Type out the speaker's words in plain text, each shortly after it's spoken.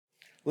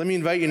Let me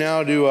invite you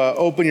now to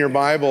open your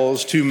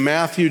Bibles to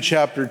Matthew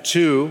chapter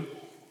 2,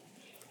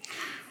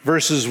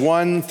 verses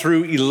 1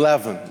 through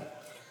 11.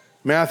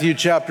 Matthew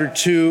chapter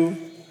 2,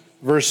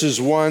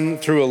 verses 1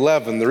 through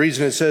 11. The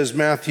reason it says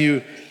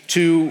Matthew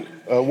 2,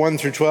 1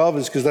 through 12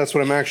 is because that's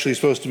what I'm actually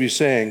supposed to be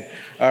saying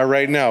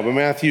right now. But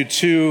Matthew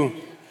 2,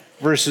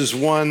 verses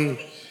 1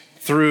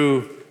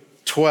 through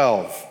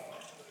 12.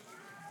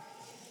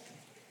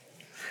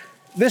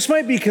 This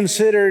might be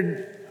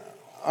considered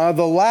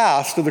the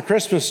last of the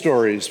Christmas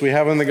stories we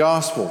have in the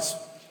Gospels.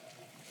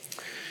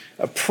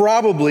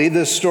 Probably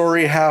this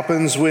story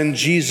happens when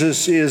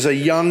Jesus is a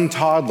young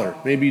toddler,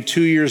 maybe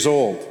 2 years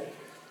old.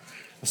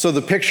 So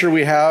the picture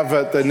we have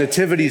at the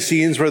nativity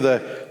scenes where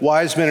the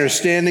wise men are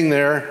standing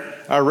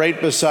there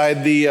right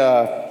beside the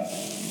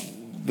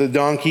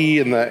donkey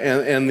and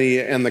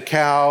the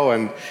cow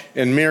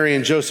and Mary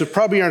and Joseph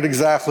probably aren't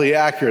exactly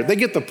accurate. They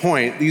get the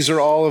point. These are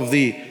all of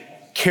the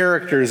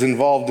characters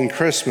involved in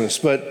Christmas,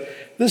 but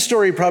this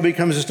story probably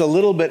comes just a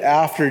little bit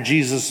after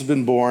Jesus has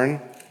been born,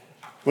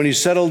 when he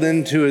settled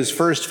into his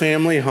first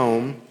family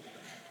home,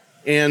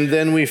 and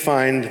then we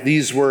find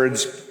these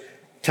words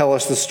tell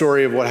us the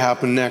story of what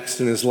happened next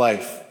in his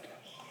life.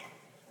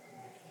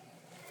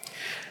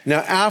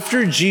 Now,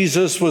 after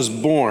Jesus was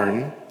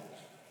born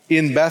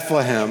in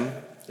Bethlehem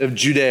of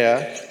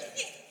Judea,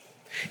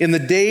 in the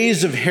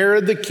days of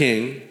Herod the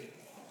king,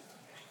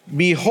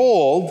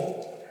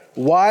 behold,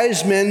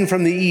 wise men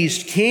from the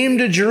east came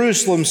to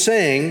Jerusalem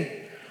saying,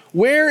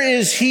 "Where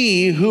is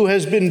he who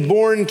has been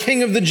born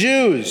King of the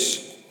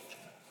Jews?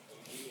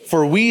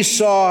 For we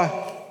saw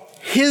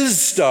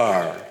his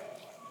star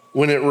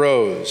when it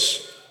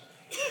rose,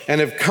 and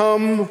have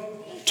come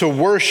to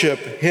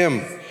worship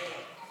him."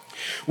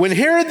 When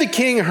Herod the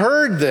king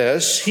heard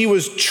this, he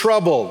was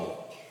troubled,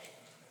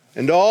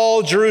 and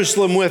all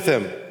Jerusalem with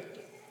him.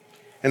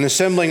 And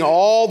assembling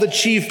all the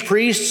chief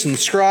priests and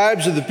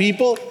scribes of the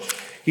people,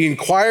 he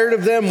inquired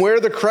of them where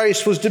the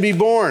Christ was to be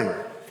born.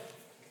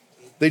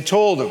 They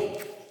told him,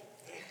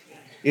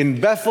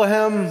 "In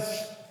Bethlehem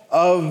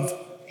of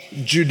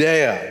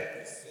Judea.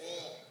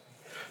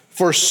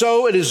 For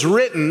so it is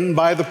written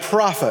by the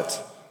prophet,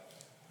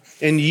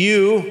 and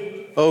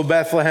you, O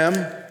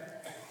Bethlehem,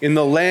 in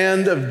the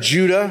land of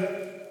Judah,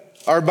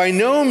 are by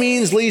no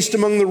means least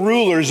among the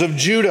rulers of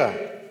Judah.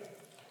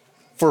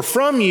 For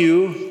from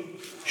you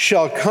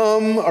shall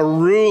come a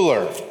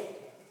ruler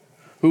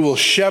who will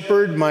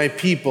shepherd my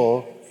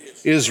people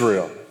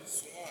Israel."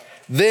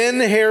 Then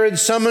Herod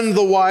summoned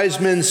the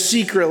wise men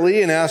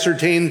secretly and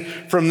ascertained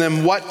from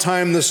them what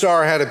time the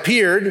star had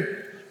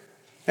appeared.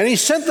 And he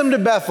sent them to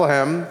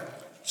Bethlehem,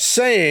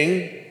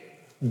 saying,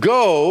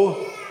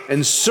 "Go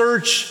and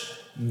search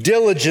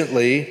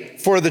diligently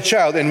for the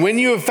child. And when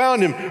you have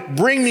found him,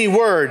 bring me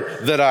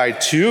word that I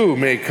too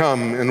may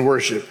come and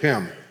worship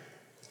him."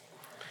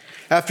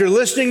 After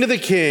listening to the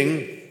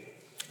king,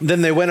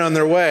 then they went on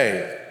their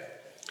way.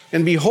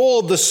 And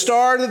behold, the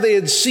star that they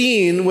had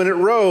seen when it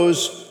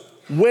rose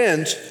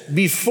went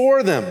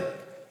before them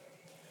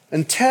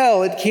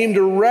until it came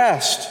to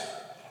rest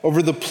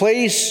over the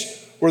place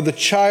where the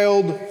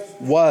child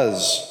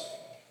was.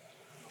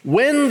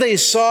 When they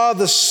saw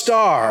the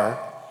star,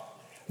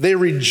 they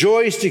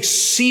rejoiced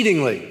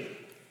exceedingly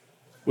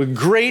with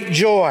great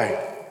joy.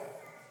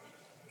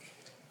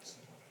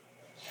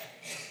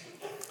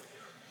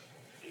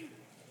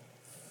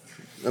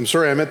 I'm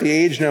sorry, I'm at the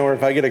age now where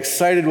if I get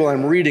excited while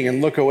I'm reading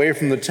and look away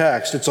from the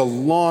text, it's a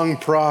long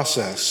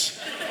process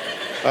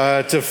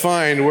to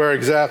find where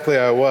exactly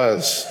I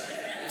was.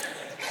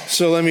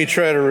 So let me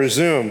try to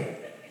resume.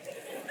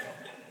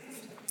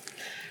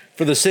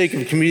 For the sake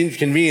of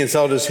convenience,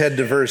 I'll just head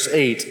to verse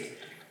 8.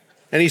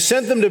 And he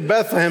sent them to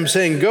Bethlehem,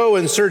 saying, "Go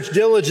and search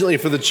diligently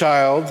for the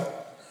child.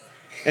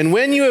 And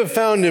when you have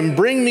found him,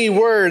 bring me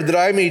word that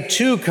I may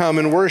too come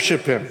and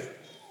worship him."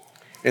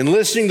 And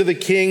listening to the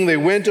king, they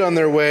went on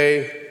their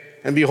way.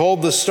 And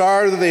behold, the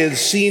star that they had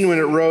seen when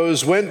it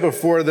rose went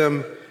before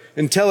them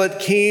until it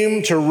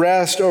came to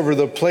rest over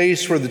the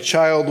place where the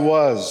child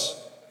was.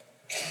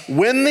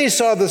 When they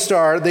saw the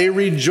star, they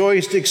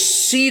rejoiced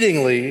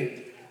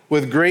exceedingly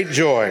with great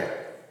joy.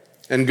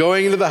 And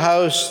going into the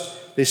house,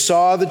 they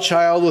saw the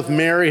child with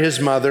Mary, his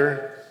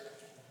mother,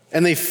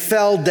 and they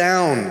fell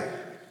down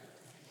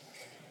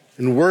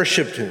and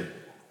worshiped him.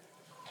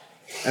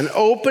 And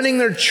opening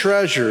their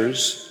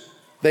treasures,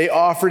 they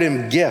offered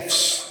him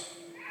gifts,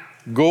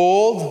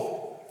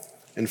 gold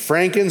and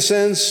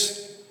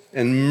frankincense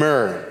and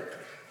myrrh.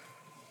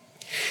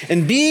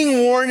 And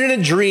being warned in a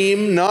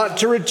dream not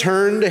to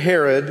return to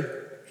Herod,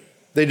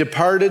 they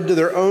departed to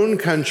their own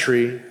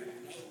country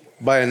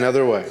by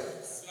another way.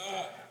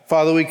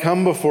 Father, we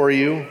come before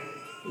you.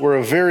 We're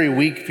a very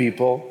weak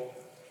people,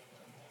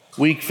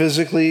 weak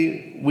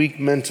physically, weak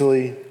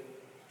mentally,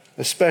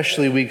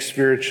 especially weak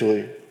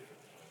spiritually.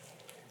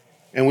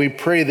 And we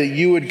pray that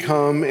you would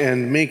come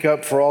and make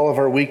up for all of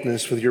our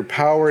weakness with your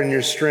power and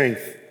your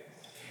strength.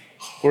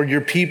 Lord,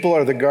 your people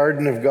are the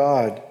garden of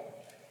God.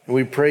 And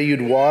we pray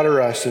you'd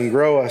water us and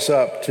grow us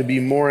up to be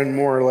more and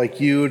more like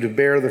you, to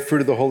bear the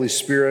fruit of the Holy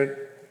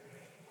Spirit.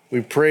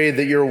 We pray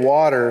that your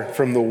water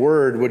from the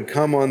word would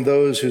come on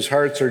those whose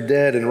hearts are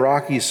dead in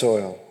rocky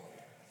soil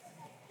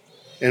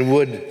and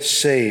would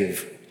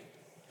save.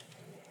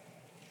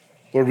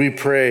 Lord, we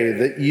pray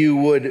that you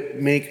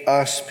would make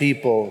us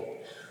people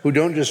who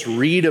don't just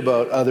read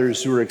about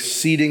others who are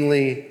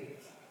exceedingly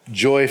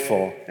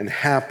joyful and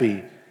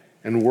happy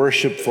and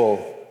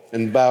worshipful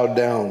and bowed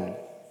down,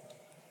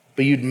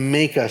 but you'd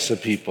make us a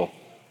people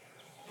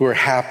who are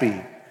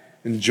happy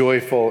and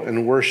joyful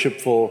and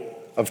worshipful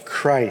of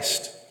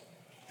Christ,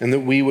 and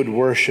that we would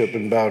worship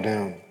and bow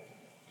down.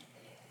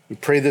 We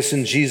pray this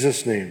in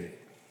Jesus' name.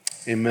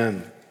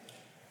 Amen.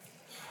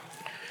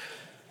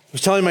 I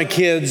was telling my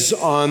kids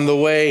on the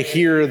way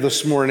here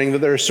this morning that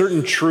there are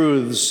certain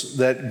truths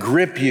that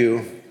grip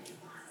you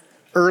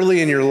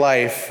early in your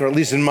life, or at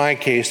least in my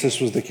case,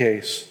 this was the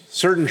case.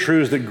 Certain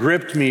truths that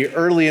gripped me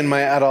early in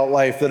my adult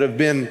life that have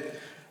been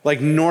like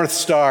North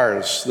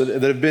Stars,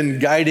 that have been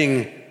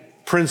guiding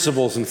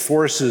principles and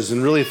forces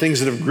and really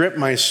things that have gripped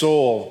my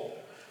soul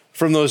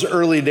from those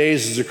early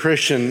days as a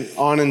Christian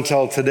on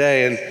until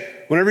today. And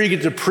whenever you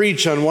get to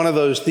preach on one of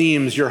those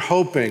themes, you're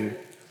hoping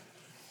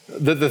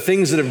that the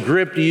things that have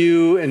gripped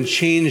you and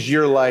changed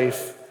your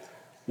life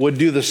would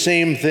do the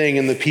same thing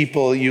in the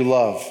people you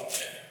love.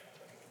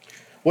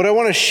 What I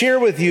want to share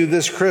with you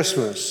this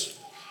Christmas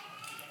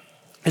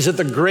is that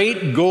the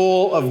great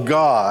goal of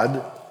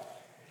God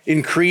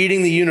in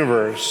creating the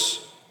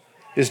universe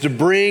is to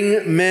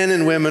bring men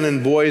and women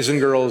and boys and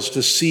girls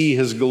to see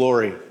his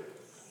glory.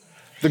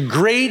 The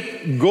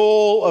great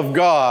goal of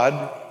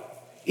God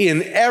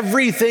in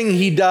everything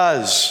he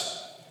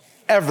does,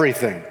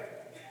 everything.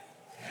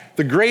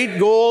 The great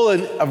goal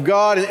of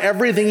God in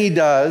everything he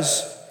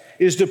does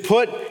is to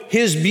put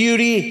his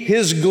beauty,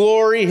 his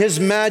glory, his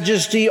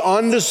majesty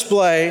on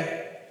display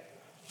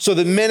so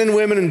that men and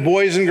women and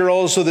boys and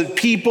girls, so that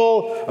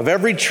people of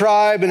every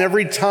tribe and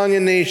every tongue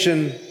and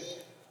nation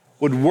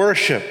would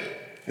worship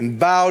and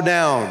bow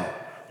down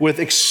with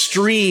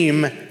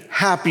extreme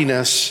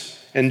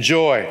happiness and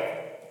joy.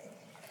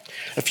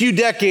 A few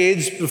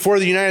decades before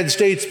the United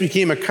States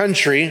became a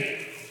country,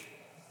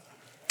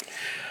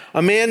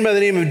 a man by the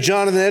name of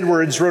Jonathan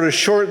Edwards wrote a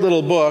short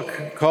little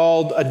book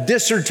called A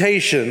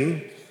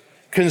Dissertation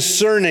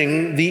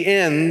Concerning the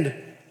End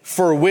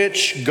for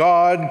Which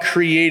God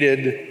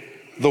Created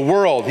the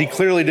World. He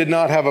clearly did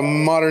not have a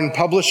modern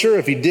publisher.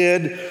 If he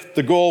did,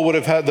 the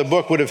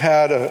book would have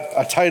had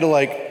a title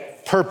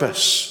like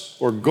Purpose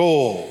or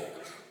Goal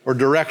or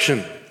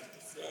Direction.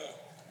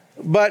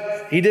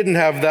 But he didn't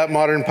have that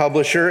modern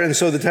publisher, and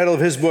so the title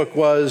of his book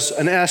was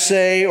An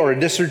Essay or a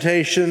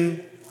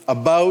Dissertation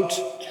About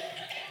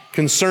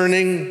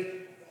Concerning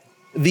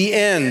the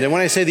End. And when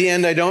I say the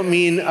end, I don't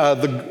mean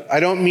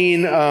the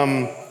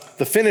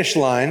finish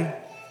line.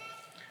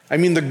 I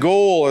mean the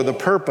goal or the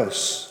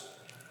purpose.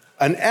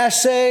 An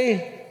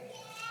essay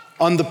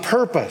on the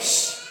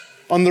purpose,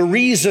 on the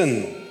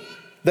reason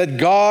that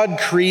God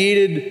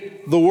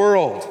created the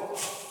world.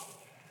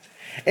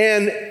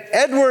 And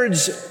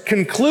Edwards'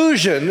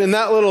 conclusion in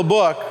that little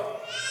book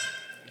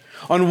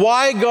on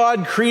why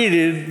God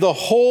created the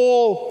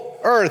whole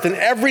earth and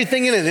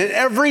everything in it, in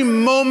every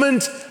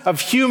moment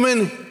of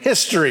human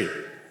history.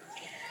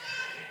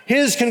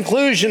 His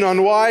conclusion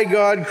on why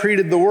God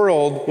created the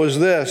world was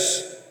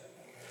this,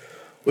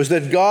 was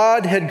that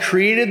God had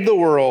created the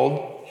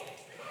world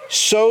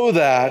so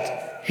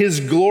that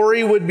his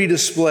glory would be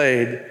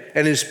displayed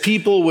and his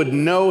people would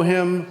know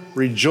him,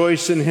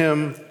 rejoice in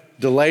him,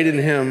 delight in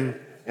him,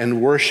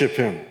 and worship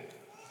him.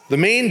 The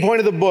main point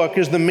of the book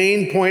is the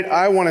main point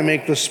I want to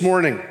make this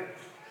morning.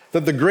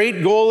 That the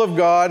great goal of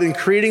God in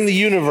creating the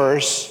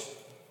universe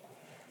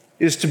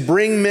is to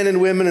bring men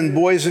and women and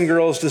boys and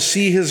girls to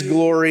see his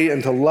glory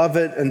and to love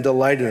it and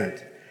delight in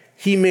it.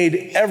 He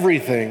made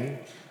everything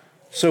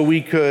so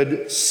we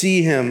could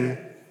see him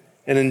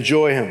and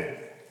enjoy him.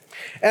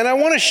 And I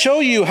want to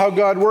show you how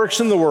God works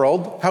in the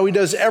world, how he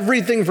does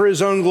everything for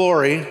his own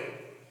glory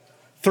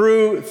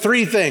through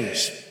three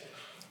things.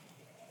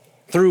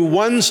 Through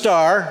one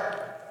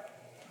star,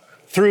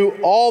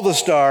 through all the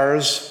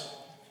stars,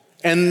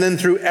 and then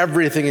through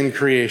everything in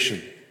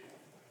creation.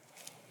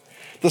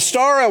 The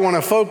star I want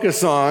to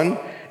focus on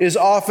is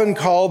often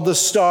called the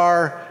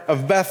Star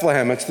of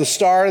Bethlehem. It's the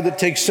star that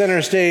takes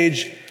center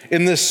stage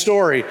in this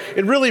story.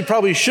 It really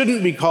probably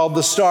shouldn't be called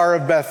the Star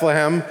of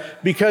Bethlehem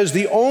because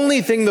the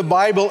only thing the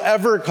Bible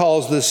ever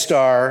calls this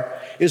star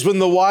is when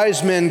the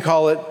wise men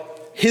call it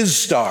his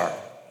star.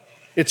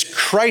 It's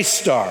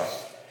Christ's star.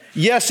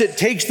 Yes, it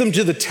takes them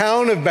to the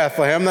town of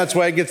Bethlehem. That's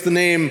why it gets the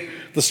name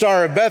the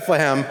Star of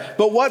Bethlehem.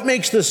 But what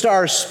makes the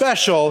star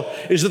special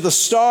is that the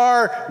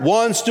star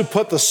wants to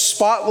put the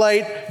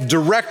spotlight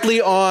directly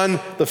on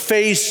the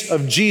face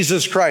of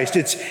Jesus Christ.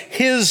 It's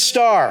his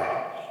star.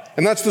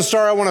 And that's the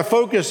star I want to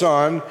focus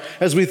on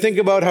as we think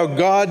about how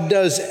God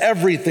does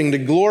everything to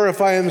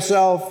glorify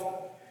himself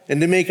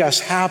and to make us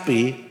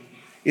happy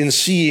in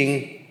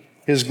seeing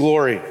his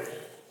glory.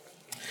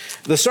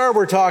 The star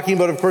we're talking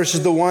about, of course,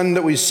 is the one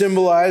that we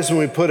symbolize when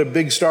we put a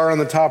big star on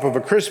the top of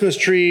a Christmas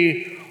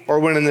tree or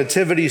when a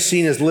nativity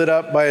scene is lit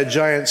up by a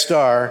giant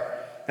star.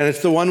 and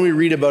it's the one we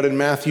read about in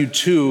Matthew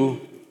 2,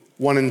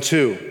 1 and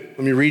 2. Let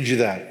me read you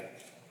that.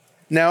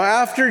 Now,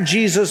 after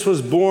Jesus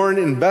was born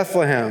in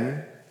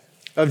Bethlehem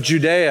of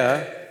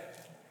Judea,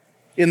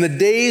 in the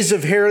days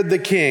of Herod the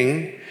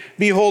king,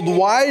 behold,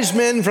 wise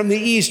men from the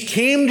east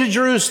came to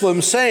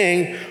Jerusalem,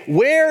 saying,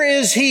 where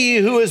is he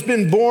who has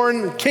been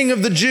born King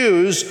of the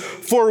Jews?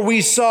 For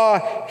we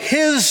saw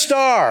his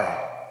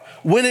star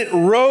when it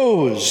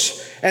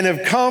rose, and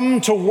have come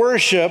to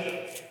worship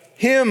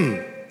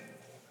him.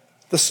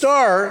 The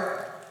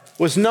star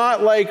was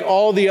not like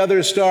all the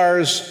other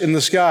stars in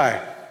the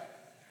sky.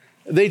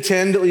 They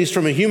tend, at least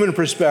from a human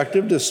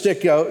perspective, to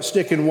stick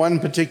in one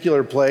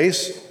particular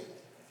place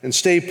and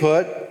stay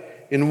put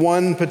in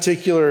one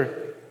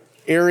particular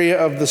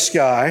area of the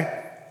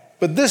sky.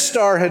 But this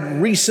star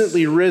had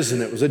recently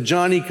risen. It was a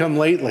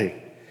Johnny-come-lately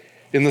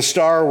in the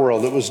star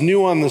world. It was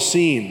new on the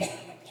scene.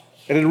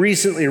 It had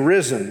recently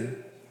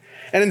risen.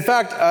 And in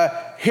fact,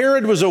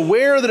 Herod was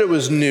aware that it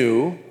was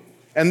new,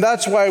 and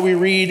that's why we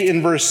read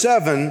in verse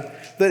 7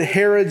 that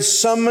Herod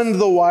summoned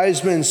the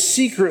wise men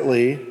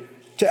secretly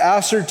to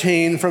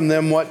ascertain from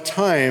them what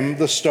time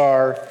the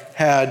star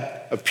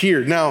had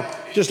appeared. Now,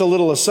 just a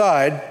little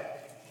aside,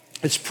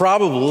 it's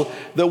probable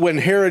that when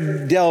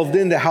Herod delved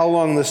into how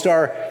long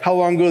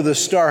ago the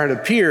star had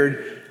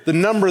appeared, the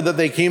number that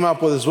they came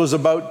up with was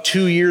about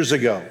 2 years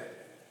ago.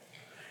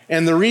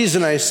 And the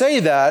reason I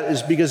say that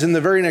is because in the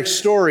very next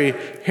story,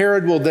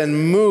 Herod will then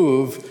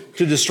move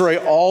to destroy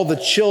all the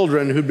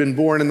children who'd been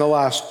born in the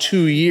last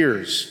 2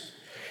 years.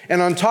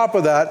 And on top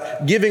of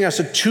that, giving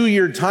us a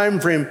 2-year time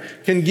frame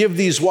can give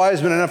these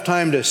wise men enough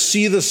time to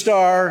see the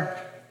star,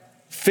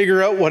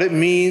 figure out what it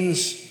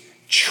means,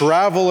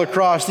 travel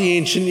across the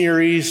ancient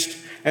Near East,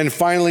 and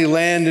finally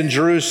land in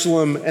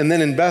Jerusalem and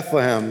then in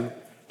Bethlehem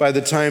by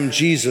the time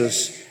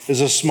Jesus is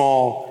a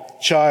small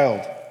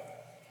child.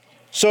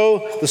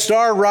 So the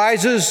star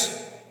rises.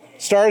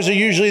 Stars are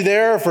usually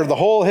there for the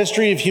whole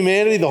history of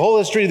humanity, the whole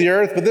history of the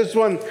earth, but this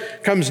one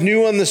comes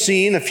new on the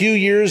scene a few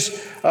years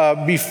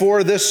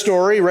before this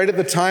story, right at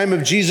the time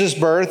of Jesus'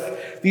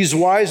 birth. These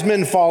wise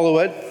men follow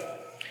it,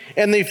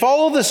 and they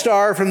follow the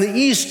star from the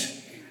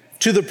east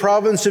to the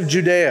province of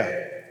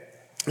Judea.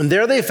 And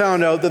there they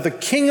found out that the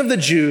King of the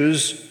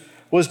Jews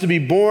was to be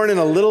born in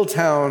a little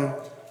town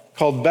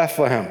called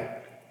Bethlehem.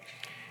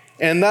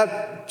 And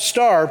that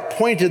star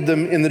pointed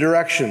them in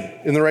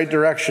the right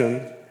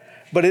direction,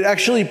 but it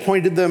actually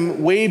pointed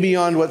them way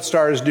beyond what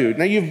stars do.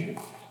 Now,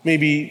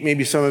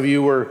 maybe some of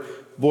you were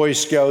Boy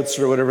Scouts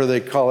or whatever they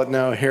call it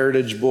now,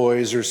 Heritage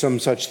Boys or some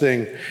such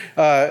thing,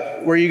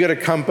 where you get a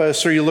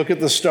compass or you look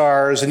at the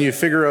stars and you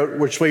figure out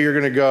which way you're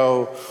going to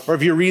go. Or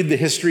if you read the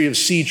history of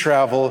sea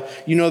travel,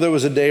 you know there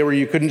was a day where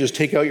you couldn't just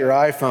take out your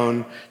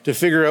iPhone to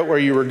figure out where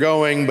you were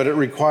going, but it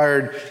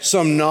required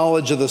some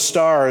knowledge of the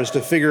stars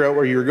to figure out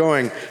where you were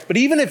going. But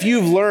even if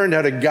you've learned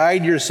how to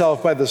guide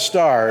yourself by the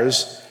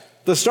stars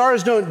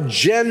don't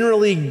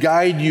generally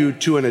guide you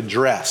to an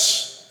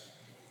address.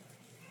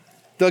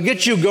 They'll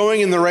get you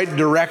going in the right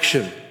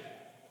direction,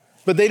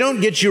 but they don't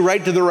get you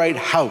right to the right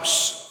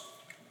house.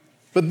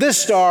 But this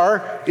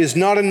star is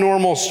not a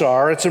normal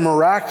star. It's a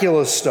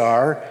miraculous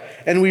star.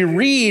 And we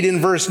read in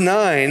verse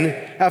 9,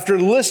 after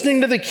listening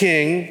to the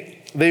king,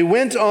 they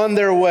went on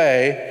their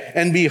way,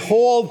 and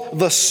behold,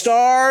 the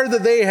star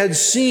that they had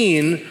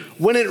seen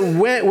when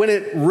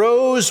it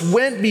rose,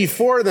 went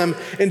before them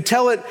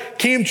until it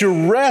came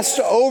to rest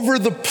over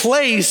the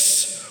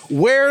place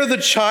where the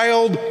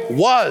child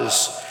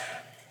was.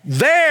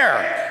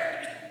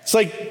 There. It's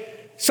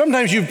like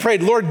sometimes you've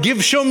prayed, Lord,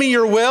 show me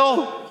your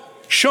will.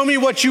 Show me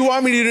what you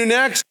want me to do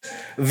next.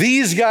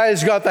 These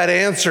guys got that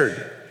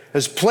answered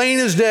as plain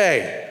as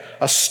day.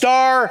 A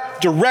star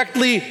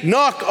directly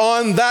knock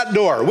on that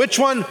door. Which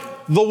one?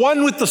 The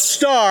one with the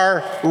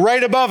star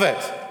right above it.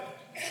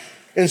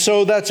 And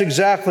so that's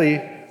exactly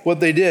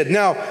what they did.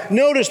 Now,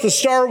 notice the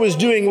star was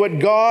doing what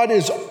God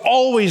is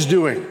always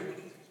doing.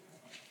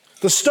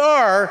 The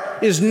star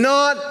is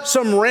not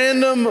some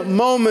random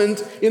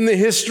moment in the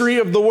history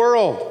of the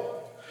world.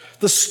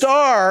 The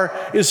star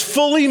is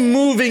fully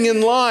moving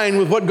in line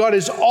with what God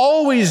is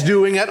always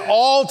doing at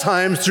all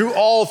times through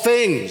all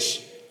things.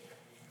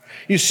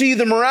 You see,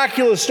 the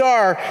miraculous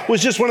star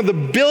was just one of the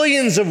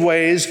billions of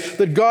ways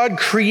that God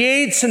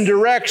creates and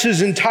directs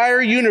his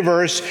entire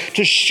universe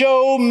to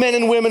show men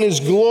and women his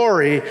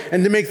glory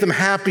and to make them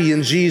happy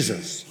in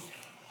Jesus.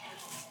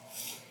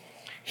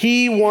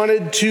 He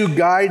wanted to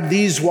guide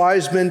these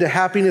wise men to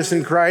happiness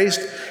in Christ,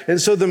 and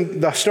so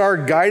the star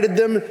guided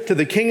them to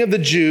the King of the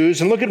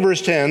Jews. And look at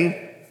verse 10.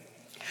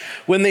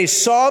 When they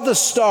saw the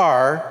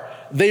star,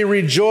 they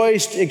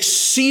rejoiced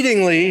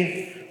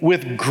exceedingly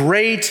with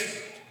great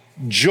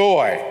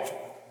joy.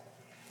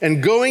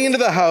 And going into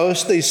the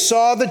house, they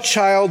saw the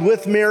child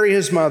with Mary,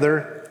 his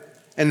mother,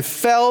 and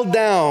fell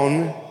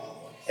down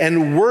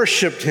and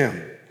worshiped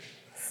him.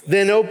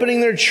 Then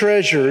opening their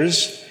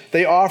treasures,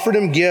 they offered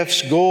him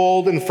gifts,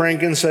 gold and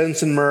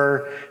frankincense and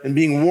myrrh, and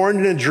being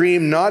warned in a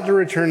dream not to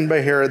return by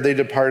Herod, they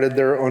departed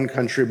their own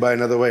country by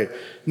another way.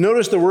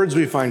 Notice the words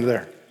we find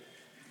there.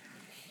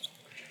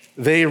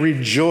 They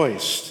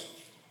rejoiced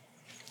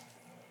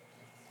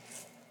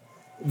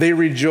They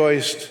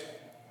rejoiced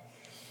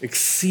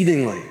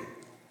exceedingly.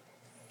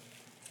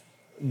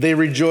 They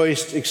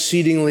rejoiced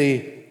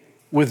exceedingly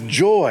with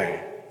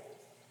joy.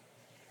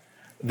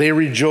 They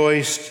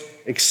rejoiced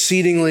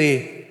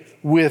exceedingly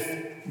with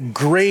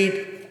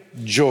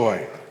great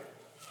joy.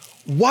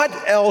 What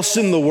else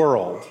in the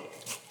world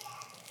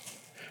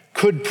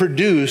could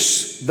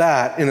produce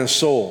that in a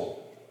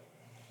soul?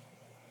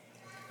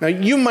 Now,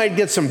 you might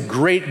get some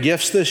great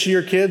gifts this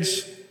year,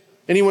 kids.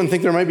 Anyone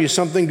think there might be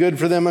something good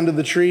for them under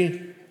the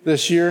tree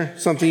this year?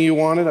 Something you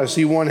wanted? I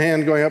see one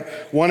hand going up.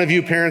 One of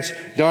you parents,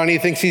 Donnie,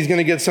 thinks he's going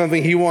to get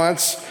something he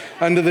wants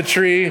under the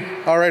tree.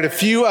 All right, a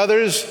few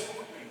others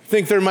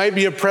think there might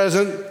be a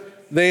present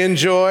they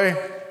enjoy.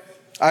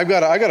 I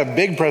got a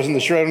big present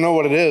this year. I don't know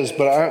what it is,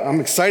 but I'm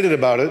excited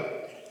about it.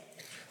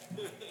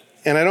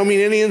 And I don't mean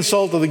any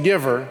insult to the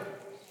giver.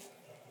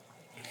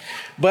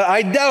 But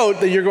I doubt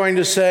that you're going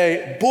to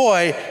say,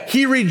 boy,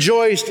 he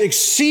rejoiced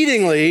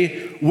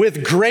exceedingly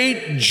with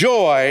great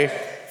joy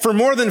for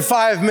more than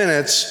 5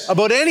 minutes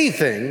about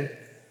anything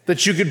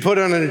that you could put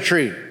on a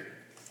tree.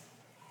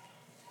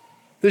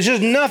 There's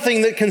just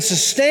nothing that can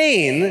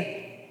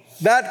sustain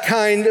that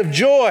kind of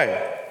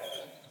joy.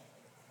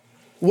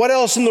 What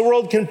else in the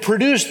world can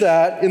produce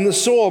that in the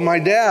soul? My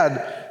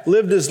dad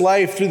lived his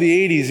life through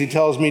the 80s, he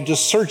tells me,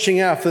 just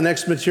searching after the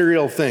next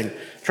material thing,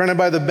 trying to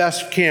buy the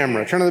best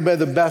camera, trying to buy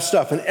the best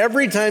stuff. And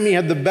every time he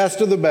had the best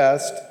of the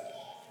best,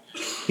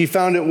 he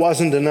found it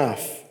wasn't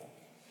enough.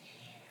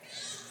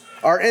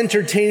 Our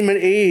entertainment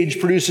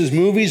age produces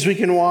movies we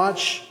can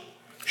watch,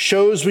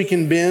 shows we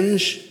can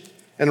binge,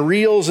 and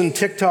reels and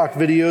TikTok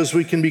videos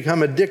we can become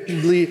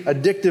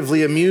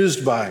addictively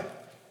amused by.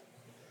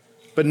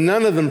 But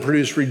none of them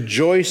produce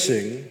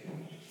rejoicing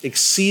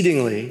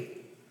exceedingly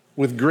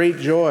with great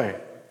joy.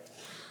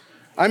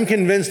 I'm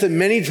convinced that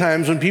many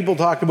times when people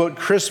talk about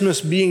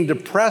Christmas being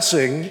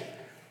depressing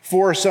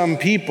for some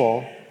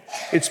people,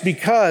 it's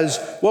because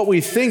what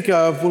we think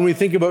of when we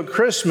think about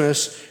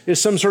Christmas is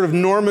some sort of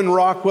Norman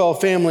Rockwell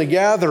family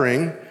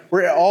gathering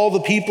where all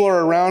the people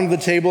are around the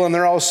table and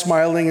they're all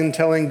smiling and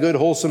telling good,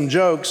 wholesome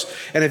jokes.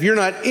 And if you're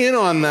not in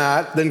on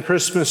that, then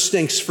Christmas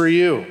stinks for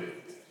you.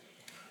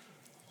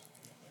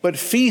 But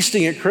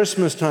feasting at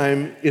Christmas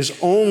time is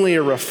only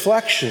a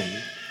reflection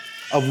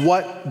of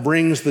what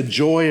brings the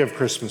joy of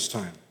Christmas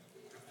time,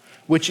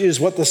 which is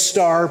what the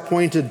star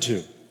pointed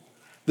to.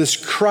 This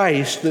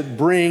Christ that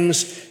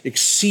brings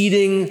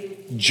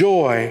exceeding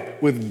joy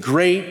with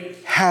great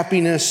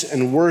happiness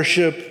and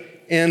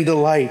worship and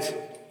delight.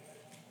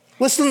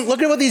 Listen,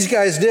 look at what these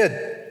guys did.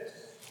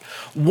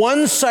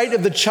 One sight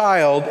of the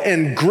child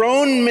and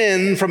grown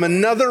men from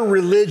another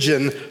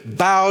religion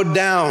bowed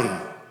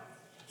down.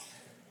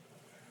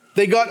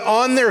 They got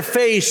on their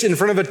face in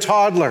front of a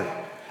toddler.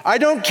 I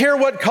don't care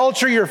what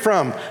culture you're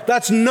from.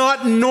 That's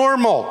not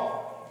normal.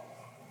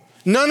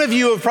 None of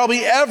you have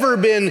probably ever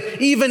been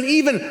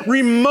even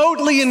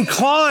remotely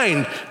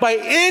inclined by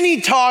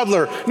any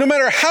toddler, no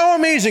matter how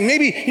amazing.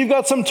 Maybe you've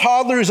got some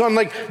toddlers on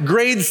like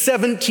grade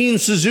 17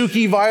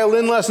 Suzuki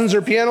violin lessons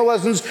or piano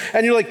lessons,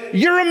 and you're like,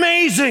 you're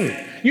amazing.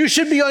 You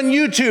should be on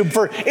YouTube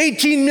for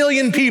 18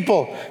 million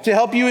people to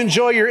help you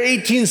enjoy your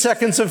 18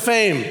 seconds of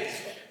fame.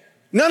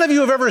 None of you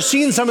have ever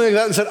seen something like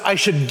that and said, I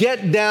should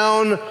get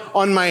down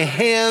on my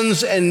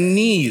hands and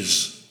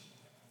knees.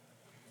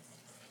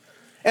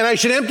 And I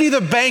should empty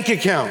the bank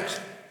account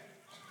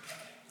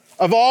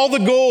of all the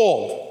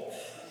gold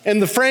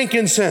and the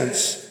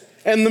frankincense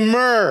and the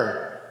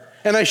myrrh.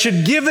 And I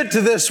should give it to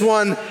this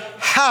one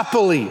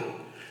happily,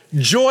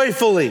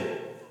 joyfully.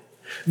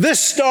 This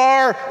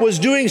star was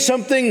doing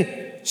something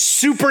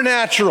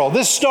supernatural.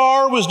 This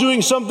star was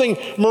doing something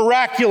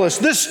miraculous.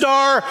 This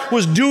star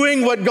was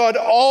doing what God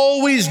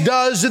always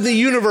does in the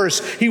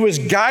universe. He was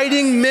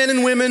guiding men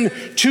and women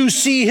to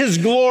see his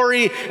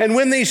glory. And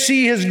when they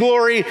see his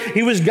glory,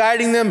 he was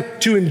guiding them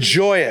to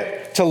enjoy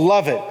it, to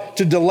love it,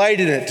 to delight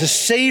in it, to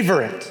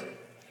savor it.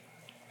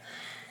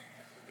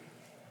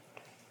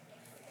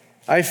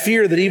 I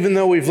fear that even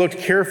though we've looked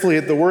carefully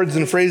at the words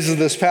and phrases of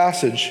this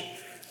passage,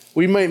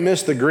 we might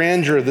miss the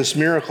grandeur of this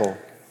miracle.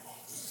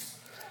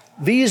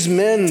 These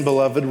men,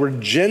 beloved, were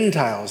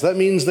Gentiles. That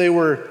means they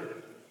were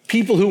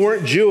people who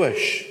weren't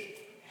Jewish.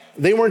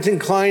 They weren't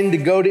inclined to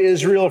go to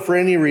Israel for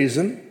any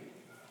reason.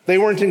 They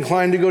weren't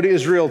inclined to go to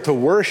Israel to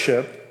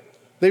worship.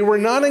 They were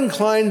not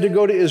inclined to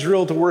go to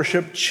Israel to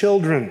worship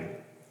children.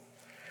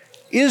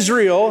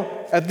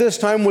 Israel at this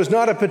time was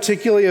not a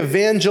particularly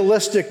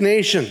evangelistic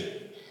nation.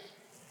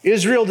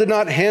 Israel did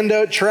not hand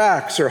out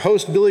tracts or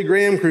host Billy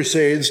Graham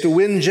crusades to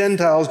win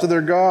Gentiles to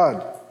their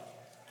God.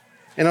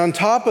 And on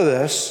top of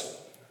this,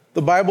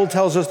 the Bible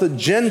tells us that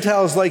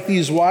Gentiles like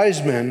these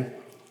wise men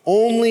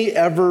only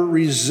ever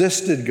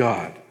resisted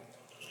God.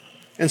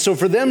 And so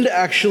for them to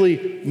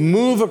actually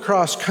move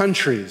across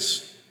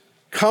countries,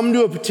 come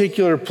to a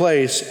particular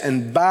place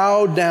and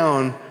bow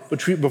down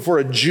before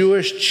a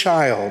Jewish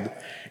child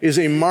is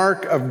a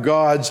mark of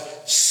God's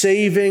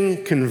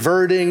saving,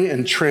 converting,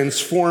 and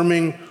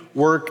transforming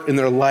work in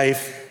their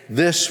life.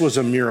 This was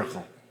a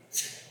miracle.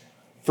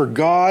 For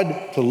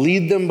God to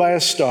lead them by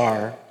a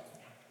star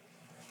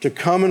to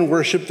come and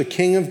worship the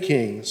King of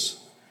Kings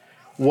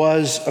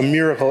was a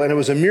miracle. And it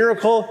was a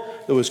miracle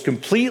that was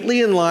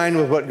completely in line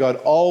with what God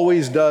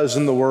always does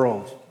in the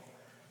world,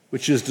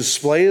 which is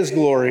display his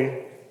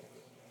glory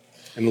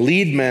and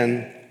lead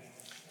men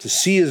to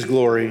see his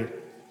glory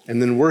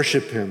and then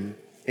worship him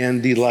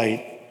and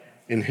delight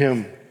in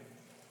him.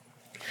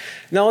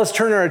 Now let's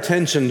turn our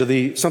attention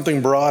to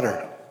something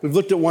broader. We've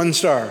looked at one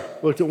star.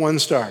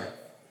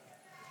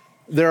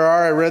 There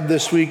are, I read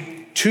this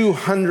week,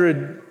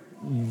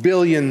 200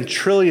 billion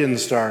trillion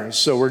stars.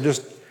 So we're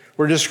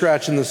just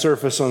scratching the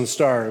surface on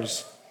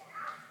stars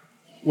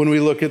when we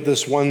look at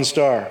this one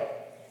star.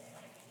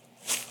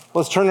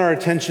 Let's turn our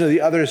attention to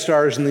the other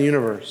stars in the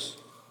universe.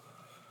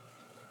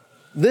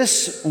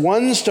 This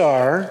one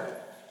star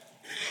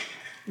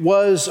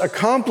was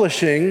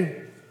accomplishing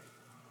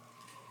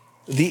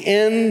the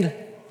end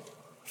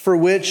for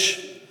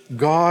which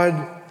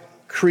God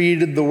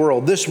created the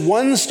world. This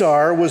one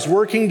star was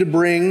working to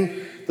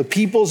bring the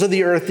peoples of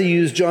the earth, to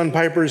use John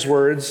Piper's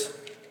words,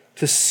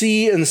 to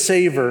see and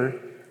savor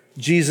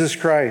Jesus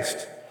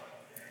Christ.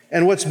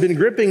 And what's been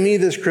gripping me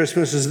this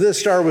Christmas is this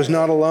star was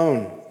not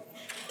alone.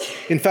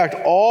 In fact,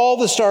 all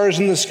the stars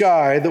in the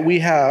sky that we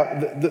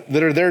have,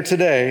 that are there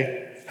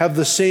today, have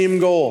the same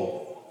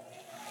goal: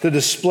 to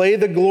display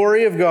the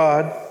glory of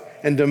God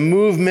and to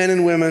move men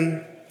and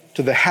women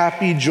to the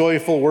happy,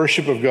 joyful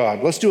worship of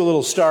God. Let's do a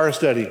little star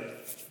study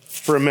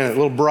for a minute,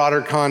 a little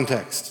broader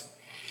context,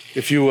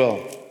 if you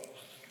will.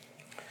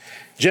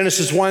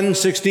 Genesis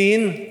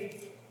 1:16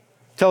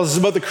 tells us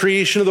about the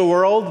creation of the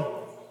world.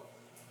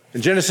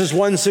 In Genesis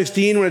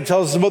 1:16, when it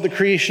tells us about the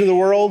creation of the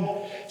world,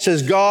 it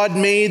says God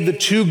made the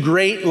two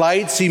great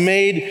lights. He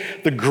made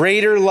the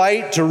greater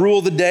light to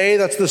rule the day,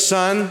 that's the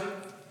sun,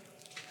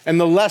 and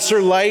the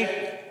lesser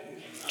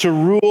light to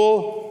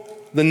rule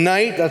the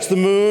night, that's the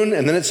moon.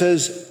 And then it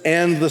says,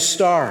 and the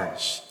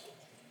stars.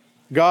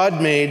 God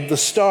made the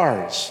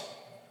stars.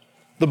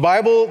 The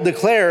Bible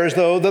declares,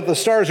 though, that the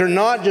stars are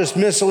not just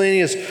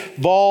miscellaneous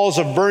balls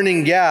of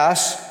burning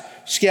gas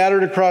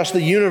scattered across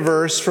the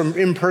universe from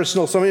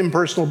some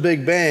impersonal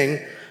Big Bang.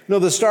 No,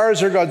 the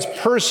stars are God's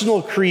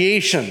personal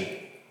creation.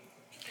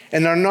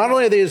 And not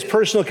only are they his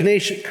personal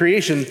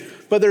creation,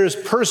 but they're his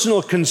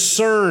personal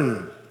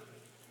concern.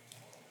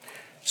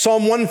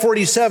 Psalm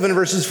 147,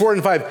 verses 4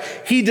 and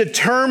 5. He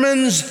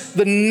determines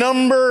the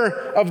number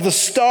of the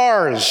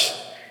stars.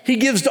 He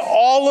gives to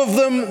all of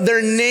them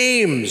their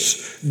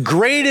names.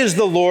 Great is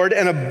the Lord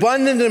and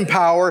abundant in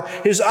power.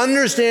 His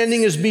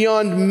understanding is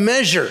beyond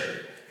measure.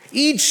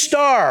 Each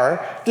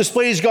star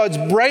displays God's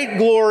bright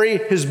glory,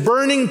 his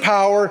burning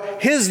power,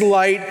 his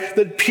light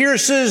that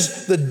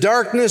pierces the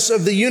darkness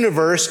of the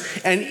universe.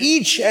 And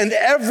each and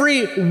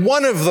every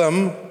one of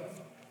them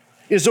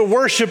is a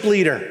worship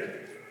leader.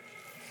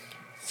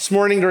 This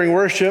morning during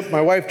worship,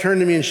 my wife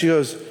turned to me and she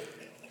goes,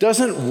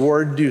 "Doesn't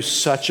Ward do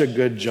such a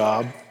good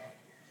job?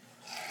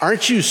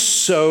 Aren't you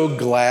so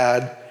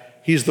glad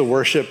he's the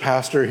worship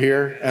pastor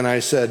here?" And I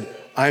said,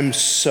 "I'm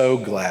so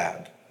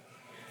glad."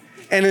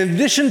 And in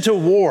addition to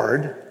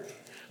Ward,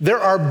 there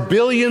are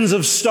billions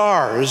of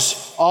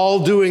stars all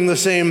doing the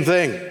same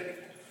thing,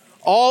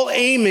 all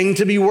aiming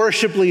to be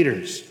worship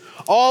leaders,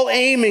 all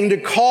aiming to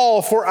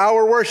call for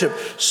our worship.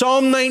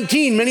 Psalm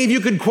 19, many of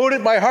you could quote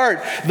it by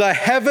heart. The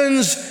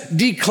heavens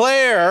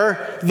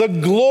declare the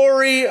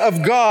glory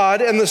of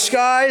God, and the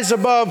skies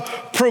above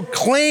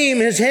proclaim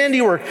his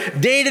handiwork.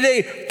 Day to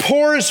day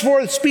pours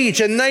forth speech,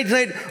 and night to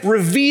night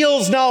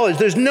reveals knowledge.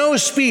 There's no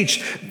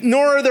speech,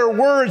 nor are there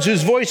words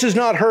whose voice is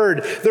not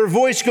heard. Their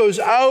voice goes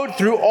out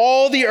through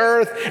all the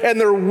earth, and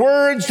their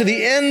words to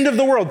the end of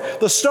the world.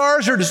 The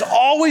stars are just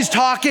always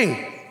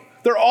talking.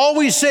 They're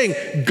always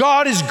saying,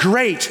 God is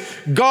great.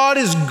 God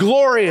is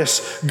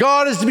glorious.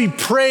 God is to be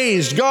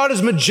praised. God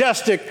is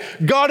majestic.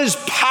 God is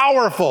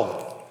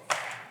powerful.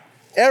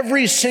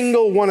 Every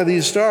single one of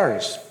these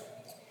stars.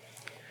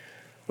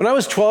 When I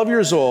was 12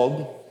 years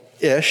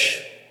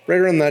old-ish, right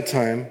around that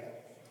time,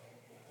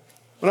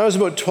 when I was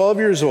about 12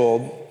 years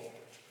old,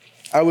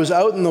 I was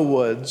out in the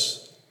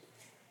woods,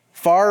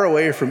 far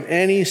away from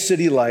any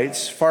city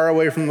lights, far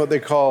away from what they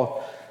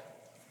call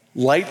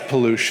light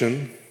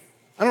pollution.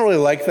 I don't really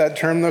like that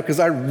term, though, because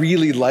I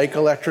really like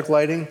electric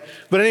lighting.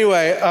 But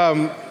anyway,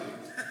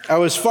 I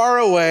was far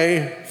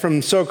away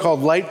from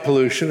so-called light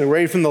pollution,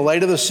 away from the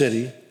light of the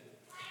city,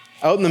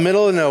 out in the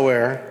middle of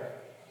nowhere,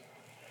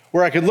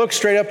 where I could look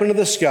straight up into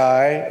the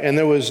sky, and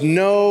there was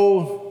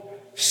no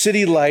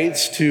city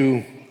lights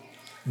to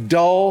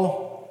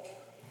dull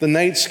the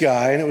night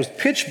sky, and it was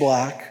pitch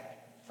black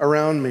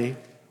around me.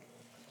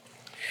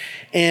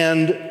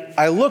 And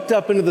I looked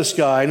up into the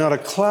sky, not a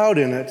cloud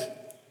in it,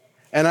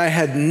 and I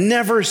had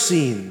never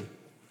seen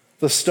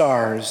the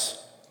stars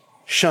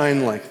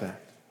shine like that.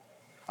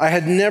 I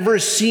had never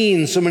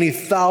seen so many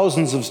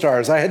thousands of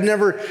stars. I had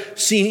never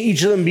seen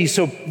each of them be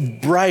so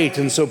bright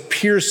and so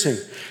piercing,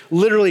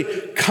 literally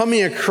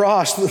coming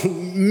across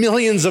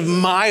millions of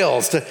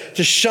miles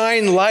to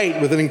shine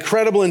light with an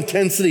incredible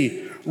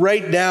intensity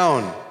right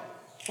down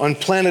on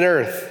planet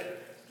Earth.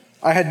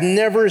 I had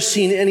never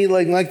seen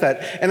anything like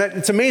that. And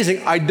it's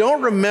amazing. I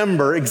don't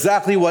remember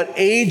exactly what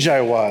age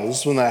I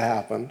was when that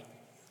happened.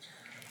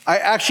 I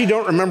actually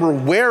don't remember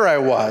where I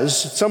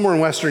was, somewhere in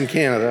Western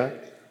Canada.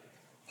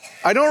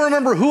 I don't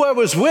remember who I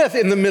was with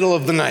in the middle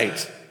of the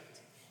night.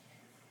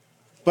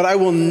 But I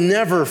will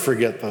never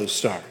forget those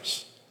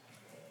stars.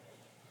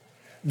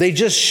 They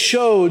just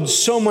showed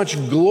so much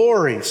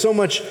glory, so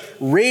much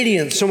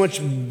radiance, so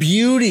much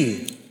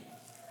beauty.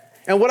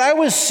 And what I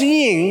was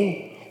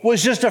seeing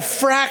was just a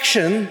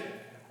fraction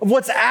of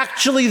what's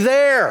actually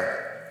there.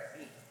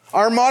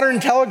 Our modern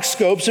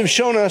telescopes have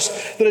shown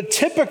us that a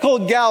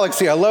typical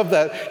galaxy, I love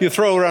that you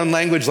throw around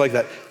language like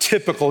that,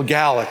 typical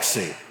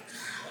galaxy,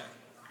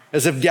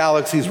 as if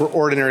galaxies were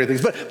ordinary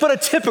things, but a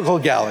typical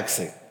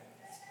galaxy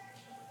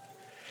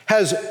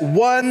has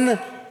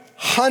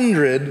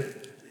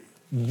 100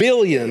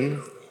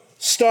 billion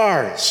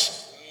stars.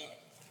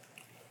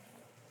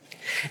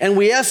 And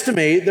we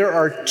estimate there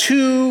are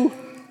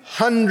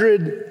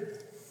 200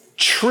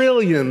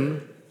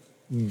 trillion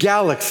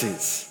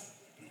galaxies.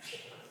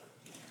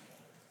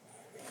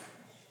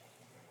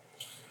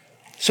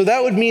 So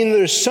that would mean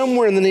there's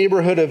somewhere in the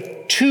neighborhood of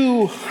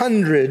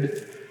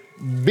 200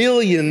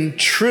 billion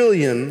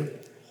trillion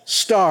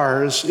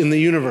stars in the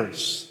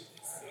universe.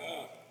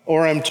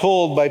 Or I'm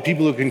told by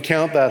people who can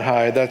count that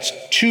high, that's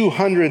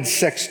 200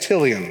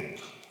 sextillion.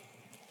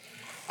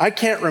 I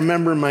can't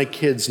remember my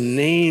kids'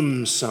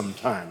 names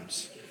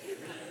sometimes.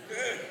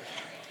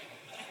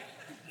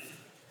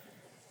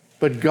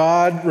 But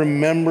God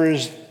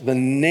remembers the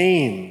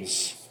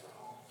names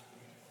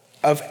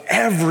of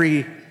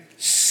every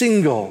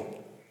single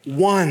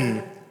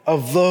one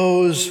of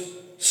those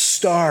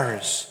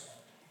stars.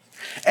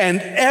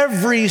 And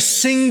every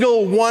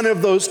single one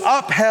of those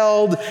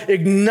upheld,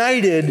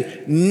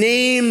 ignited,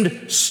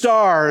 named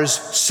stars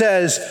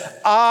says,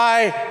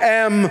 I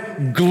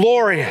am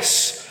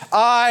glorious.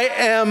 I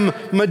am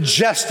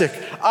majestic.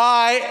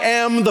 I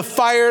am the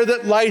fire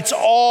that lights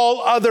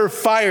all other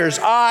fires.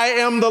 I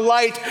am the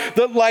light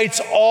that lights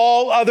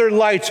all other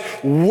lights.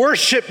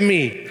 Worship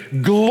me,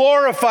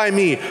 glorify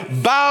me,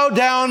 bow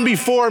down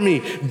before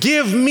me,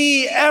 give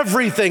me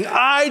everything.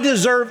 I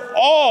deserve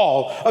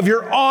all of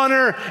your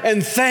honor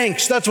and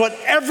thanks. That's what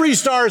every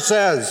star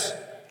says.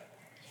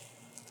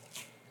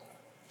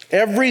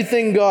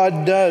 Everything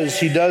God does,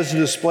 he does to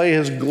display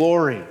his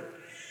glory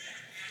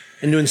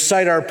and to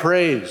incite our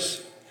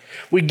praise.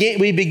 We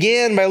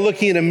began by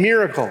looking at a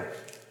miracle,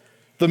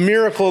 the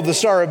miracle of the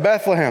Star of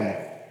Bethlehem.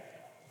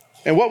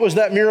 And what was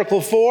that miracle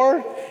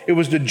for? It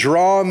was to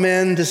draw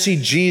men to see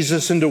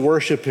Jesus and to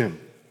worship him.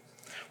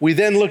 We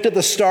then looked at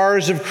the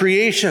stars of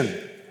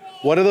creation.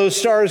 What are those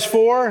stars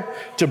for?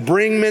 To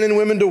bring men and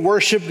women to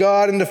worship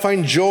God and to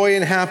find joy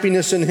and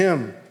happiness in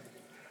him.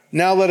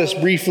 Now let us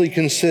briefly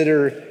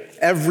consider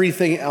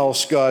everything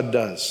else God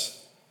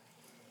does.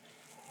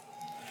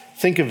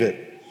 Think of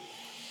it.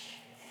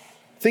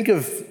 Think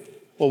of,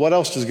 well, what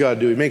else does God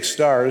do? He makes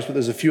stars, but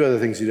there's a few other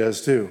things he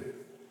does too.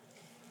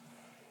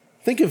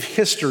 Think of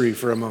history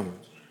for a moment.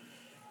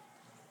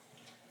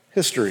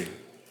 History.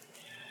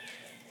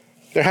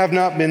 There have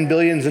not been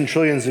billions and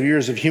trillions of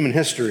years of human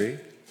history,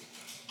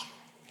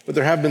 but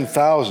there have been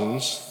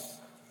thousands.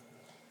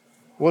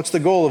 What's the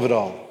goal of it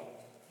all?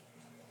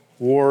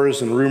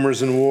 Wars and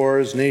rumors and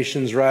wars,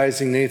 nations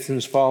rising,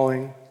 nations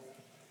falling.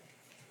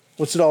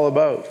 What's it all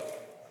about?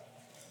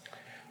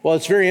 Well,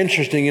 it's very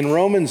interesting. In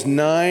Romans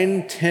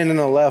 9, 10, and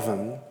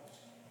 11,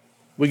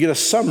 we get a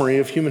summary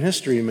of human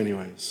history in many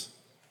ways.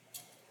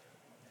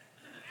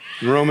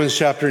 In Romans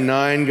chapter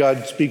 9,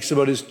 God speaks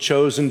about his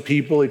chosen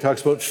people. He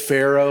talks about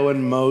Pharaoh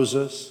and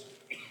Moses.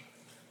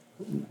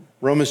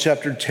 Romans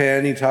chapter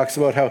 10, he talks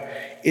about how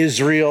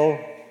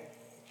Israel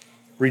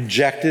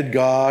rejected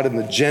God and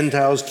the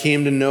Gentiles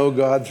came to know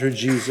God through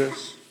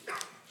Jesus.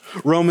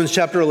 Romans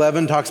chapter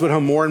 11 talks about how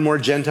more and more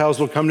Gentiles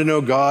will come to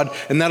know God,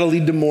 and that'll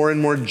lead to more and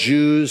more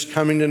Jews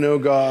coming to know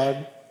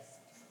God.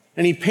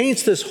 And he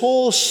paints this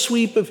whole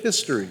sweep of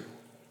history.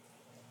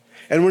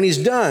 And when he's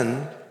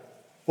done,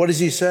 what does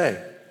he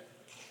say?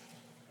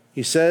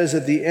 He says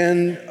at the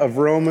end of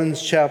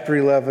Romans chapter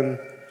 11,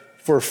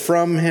 for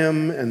from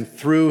him and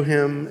through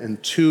him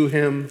and to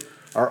him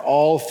are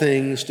all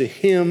things, to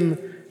him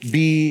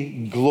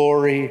be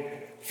glory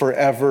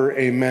forever.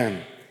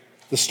 Amen.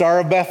 The Star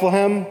of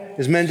Bethlehem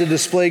is meant to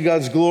display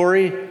God's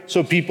glory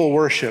so people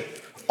worship.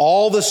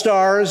 All the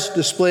stars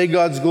display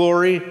God's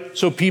glory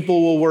so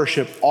people will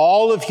worship.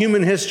 All of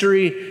human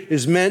history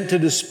is meant to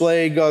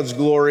display God's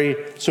glory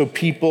so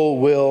people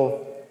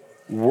will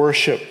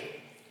worship.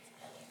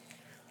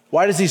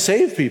 Why does he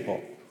save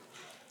people?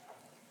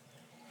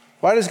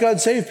 Why does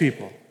God save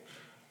people?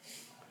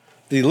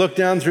 Did he look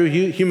down through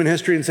human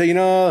history and say, you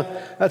know,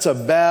 that's a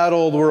bad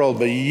old world,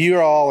 but you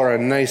all are a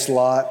nice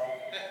lot,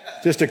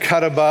 just a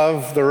cut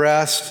above the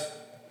rest.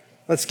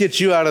 Let's get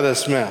you out of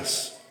this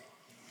mess.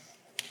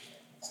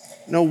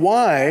 No,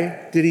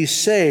 why did he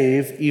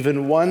save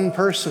even one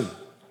person?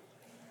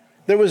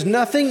 There was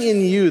nothing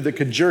in you that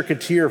could jerk a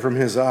tear from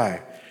his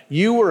eye.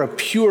 You were a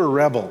pure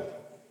rebel.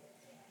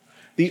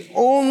 The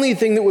only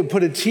thing that would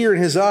put a tear in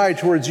his eye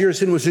towards your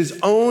sin was his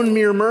own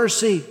mere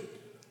mercy.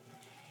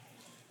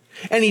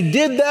 And he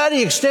did that.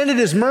 He extended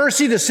his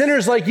mercy to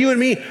sinners like you and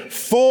me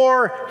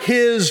for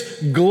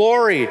his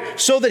glory,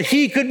 so that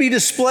he could be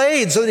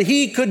displayed, so that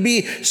he could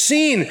be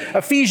seen.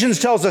 Ephesians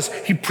tells us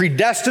he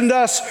predestined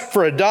us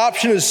for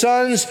adoption as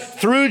sons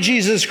through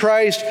Jesus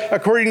Christ,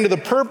 according to the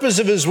purpose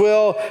of his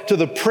will, to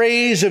the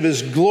praise of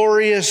his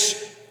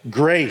glorious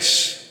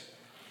grace.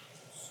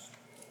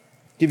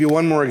 I'll give you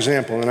one more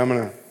example, and I'm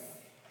going to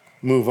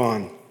move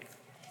on.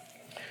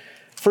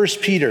 1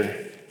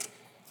 Peter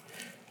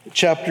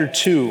Chapter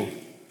 2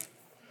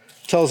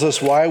 tells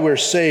us why we're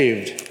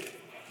saved,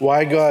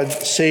 why God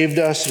saved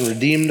us and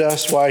redeemed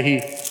us, why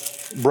he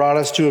brought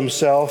us to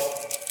himself.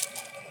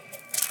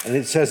 And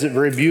it says it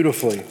very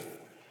beautifully.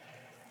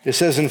 It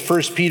says in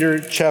 1 Peter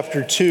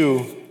chapter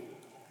 2,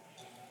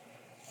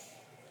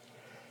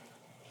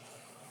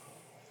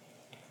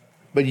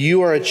 "But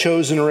you are a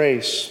chosen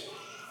race,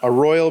 a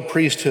royal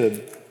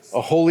priesthood,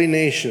 a holy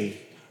nation,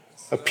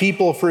 a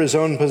people for his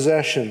own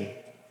possession,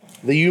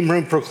 that you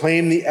may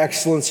proclaim the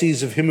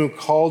excellencies of him who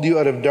called you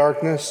out of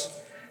darkness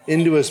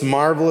into his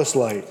marvelous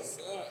light.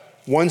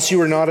 Once you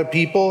were not a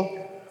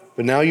people,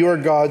 but now you are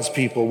God's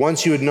people.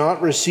 Once you had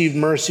not received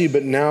mercy,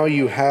 but now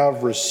you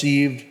have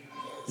received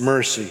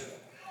mercy.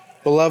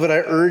 Beloved, I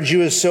urge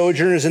you as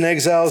sojourners and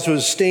exiles to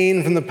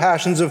abstain from the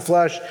passions of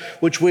flesh,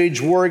 which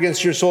wage war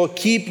against your soul.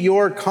 Keep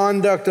your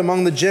conduct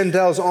among the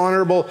Gentiles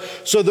honorable,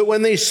 so that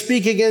when they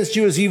speak against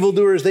you as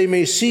evildoers, they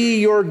may see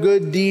your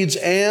good deeds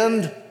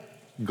and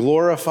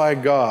glorify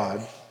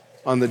God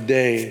on the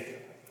day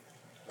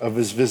of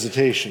his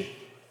visitation."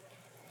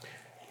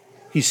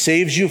 He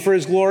saves you for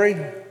his glory.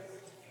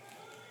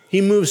 He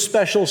moves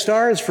special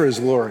stars for his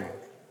glory.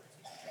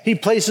 He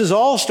places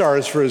all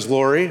stars for his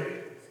glory.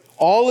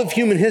 All of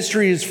human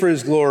history is for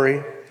his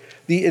glory.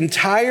 The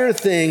entire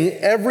thing,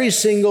 every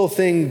single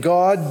thing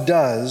God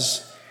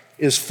does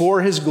is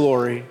for his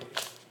glory,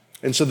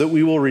 and so that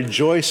we will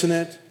rejoice in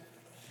it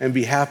and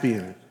be happy in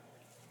it.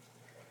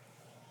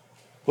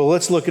 Well,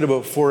 let's look at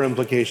about 4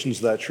 implications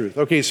of that truth.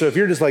 Okay, so if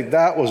you're just like,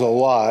 that was a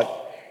lot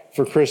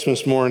for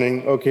Christmas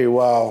morning, okay,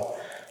 wow,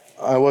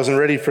 I wasn't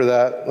ready for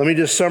that. Let me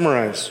just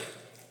summarize.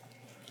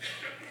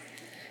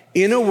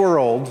 In a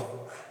world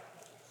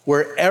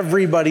where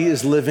everybody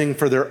is living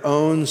for their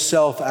own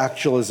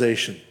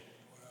self-actualization,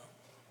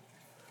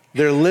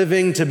 they're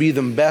living to be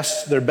their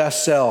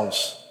best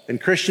selves, and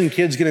Christian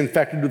kids get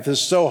infected with this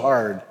so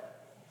hard.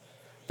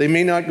 They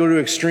may not go to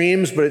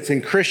extremes, but it's in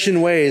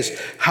Christian ways.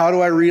 How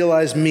do I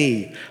realize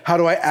me? How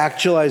do I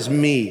actualize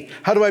me?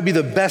 How do I be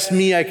the best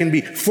me I can be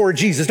for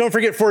Jesus? Don't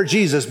forget for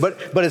Jesus, but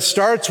it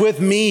starts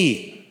with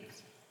me.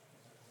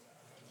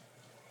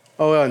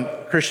 Oh, and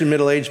Christian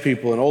middle-aged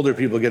people and older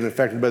people get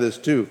infected by this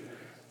too.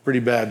 Pretty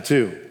bad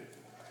too.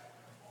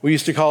 We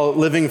used to call it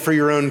living for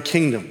your own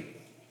kingdom,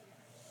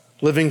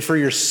 living for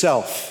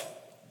yourself.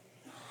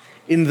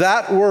 In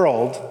that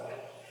world,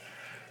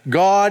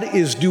 God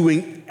is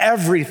doing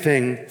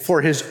everything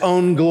for his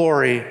own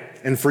glory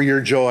and for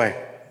your joy.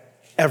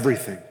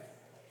 Everything.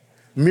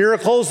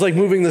 Miracles like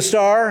moving the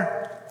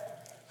star,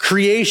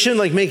 creation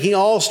like making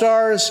all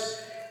stars,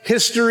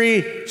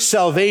 history,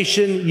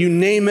 salvation, you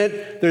name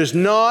it. There's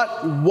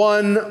not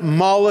one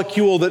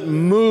molecule that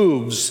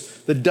moves,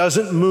 that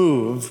doesn't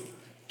move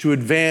to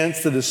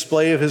advance the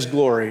display of his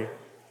glory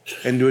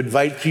and to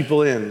invite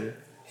people in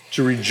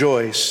to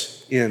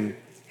rejoice in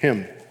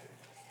him.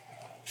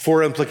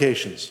 4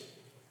 implications.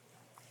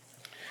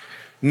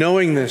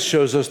 Knowing this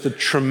shows us the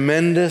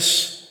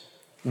tremendous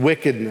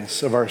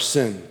wickedness of our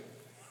sin.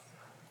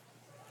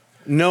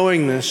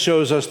 Knowing this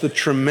shows us the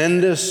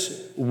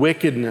tremendous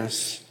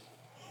wickedness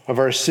of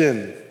our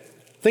sin.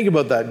 Think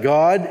about that.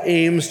 God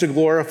aims to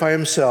glorify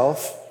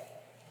himself.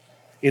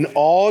 In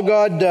all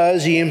God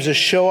does, he aims to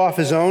show off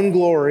his own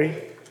glory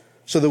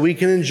so that we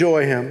can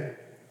enjoy him.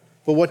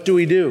 But what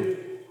do?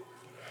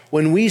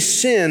 When we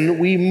sin,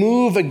 we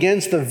move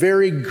against the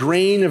very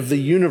grain of the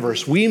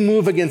universe. We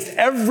move against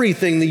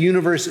everything the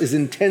universe is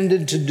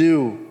intended to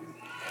do.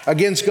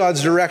 Against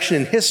God's direction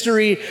in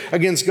history,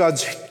 against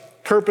God's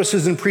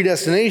purposes in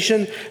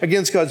predestination,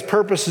 against God's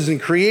purposes in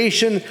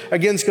creation,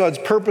 against God's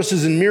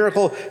purposes in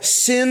miracle.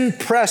 Sin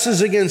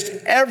presses against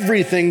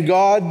everything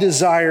God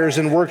desires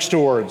and works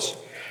towards.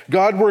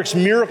 God works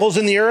miracles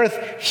in the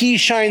earth. He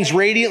shines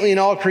radiantly in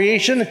all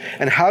creation.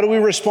 And how do we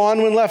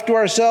respond when left to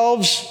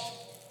ourselves?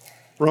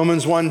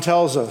 Romans 1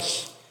 tells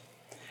us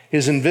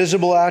his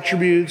invisible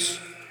attributes,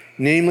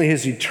 namely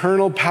his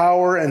eternal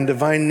power and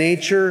divine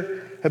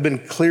nature, have been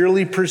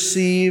clearly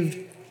perceived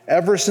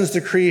ever since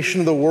the creation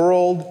of the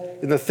world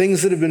in the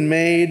things that have been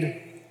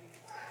made.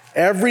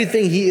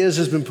 Everything he is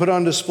has been put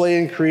on display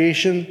in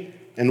creation.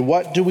 And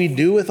what do we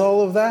do with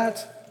all of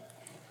that?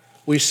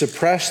 We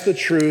suppress the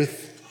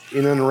truth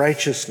in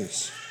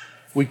unrighteousness.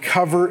 We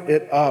cover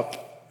it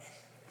up.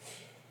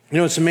 You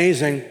know, it's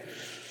amazing.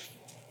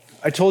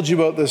 I told you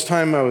about this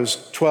time I was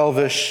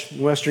 12-ish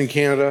in Western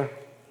Canada,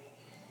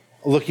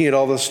 looking at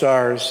all the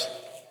stars.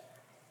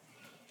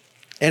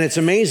 And it's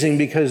amazing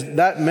because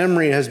that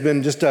memory has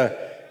been just a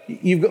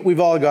we've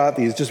all got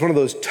these, just one of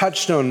those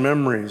touchstone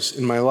memories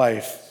in my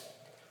life.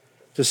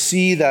 To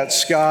see that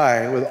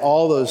sky with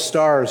all those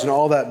stars and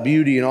all that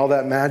beauty and all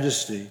that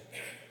majesty.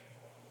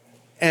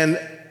 And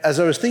as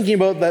I was thinking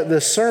about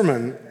this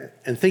sermon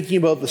and thinking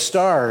about the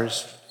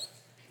stars,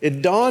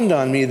 it dawned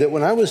on me that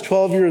when I was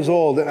 12 years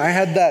old and I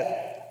had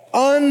that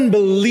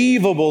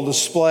unbelievable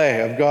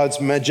display of God's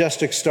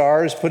majestic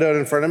stars put out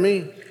in front of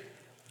me,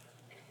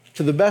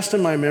 to the best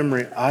of my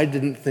memory, I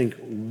didn't think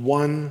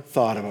one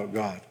thought about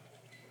God.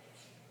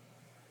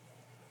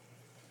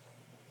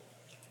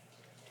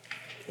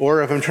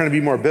 Or if I'm trying to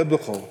be more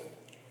biblical,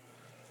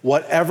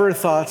 whatever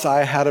thoughts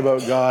I had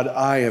about God,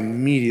 I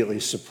immediately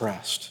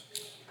suppressed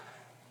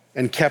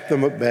and kept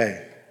them at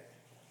bay.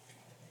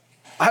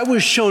 I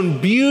was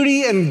shown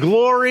beauty and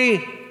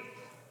glory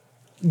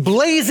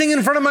blazing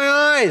in front of my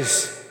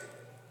eyes.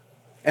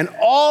 And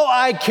all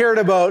I cared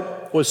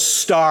about was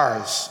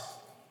stars.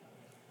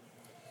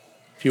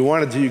 If you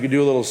wanted to, you could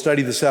do a little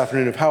study this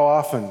afternoon of how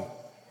often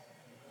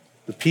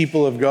the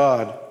people of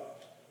God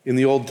in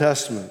the Old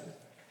Testament,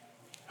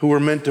 who were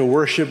meant to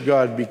worship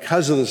God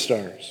because of the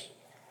stars,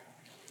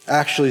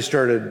 actually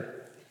started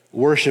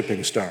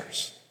worshiping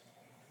stars.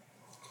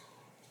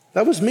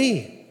 That was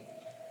me.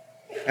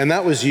 And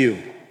that was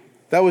you.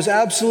 That was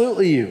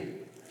absolutely you.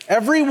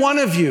 Every one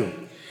of you.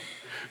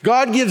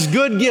 God gives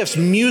good gifts: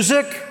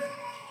 music,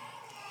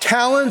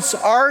 talents,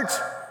 art,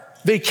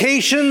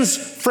 vacations,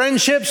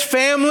 friendships,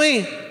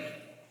 family.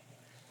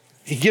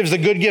 He gives the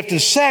good gift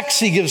of sex.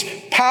 He gives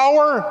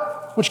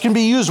power, which can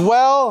be used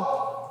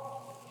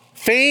well,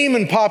 fame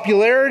and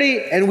popularity,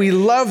 and we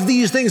love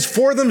these things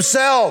for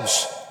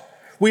themselves.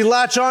 We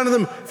latch onto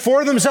them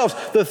for themselves.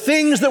 The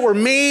things that were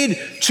made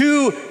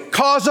to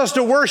cause us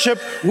to worship,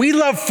 we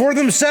love for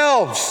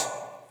themselves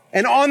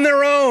and on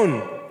their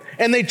own.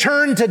 And they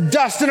turn to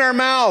dust in our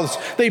mouths.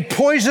 They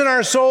poison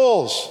our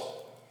souls.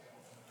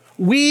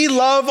 We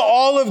love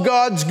all of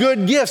God's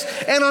good gifts.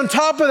 And on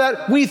top of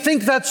that, we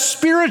think that's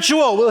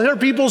spiritual. We'll hear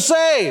people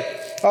say,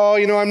 oh,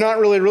 I'm not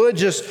really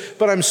religious,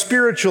 but I'm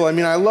spiritual.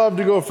 I love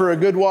to go for a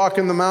good walk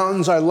in the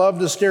mountains. I love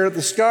to stare at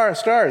the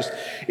stars.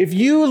 If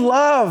you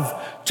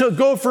love to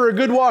go for a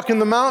good walk in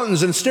the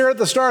mountains and stare at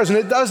the stars, and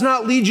it does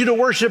not lead you to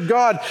worship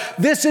God,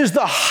 this is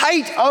the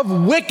height of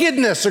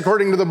wickedness,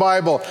 according to the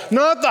Bible,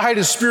 not the height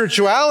of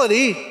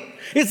spirituality.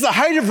 It's the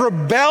height of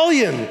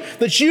rebellion,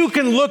 that you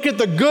can look at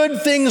the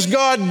good things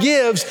God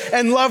gives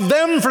and love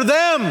them for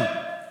them.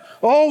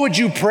 Oh, would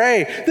you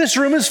pray? This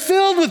room is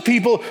filled with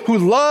people who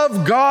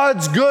love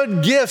God's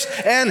good gifts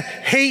and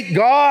hate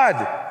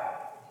God.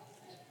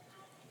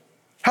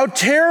 How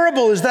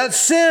terrible is that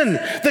sin,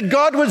 that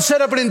God would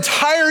set up an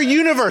entire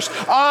universe.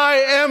 I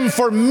am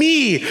for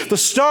me. The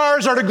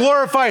stars are to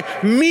glorify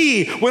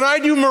me. When I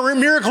do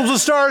miracles with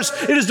stars,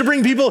 it is to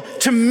bring people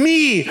to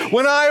me.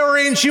 When I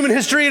arrange human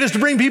history, it is to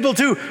bring people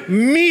to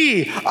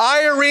me.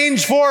 I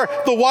arrange for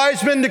the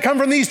wise men to come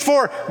from the east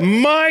for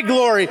my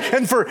glory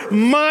and for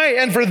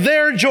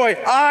their joy.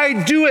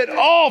 I do it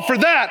all for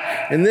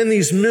that. And then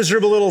these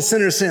miserable little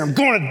sinners say, I'm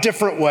going a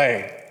different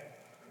way.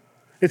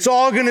 It's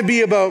all going to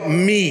be about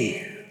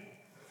me.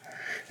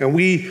 And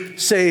we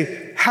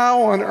say,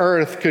 how on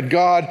earth could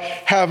God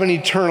have an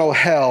eternal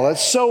hell?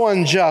 That's so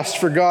unjust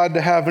for God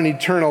to have an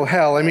eternal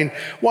hell.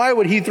 Why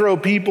would he throw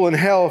people in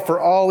hell for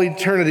all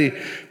eternity?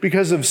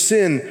 Because of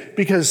sin.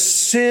 Because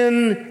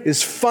sin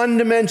is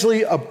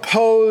fundamentally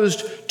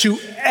opposed to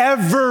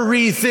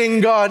everything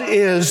God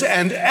is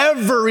and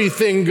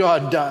everything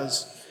God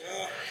does.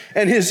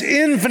 And his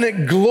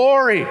infinite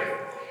glory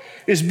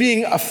is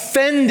being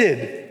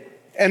offended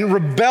and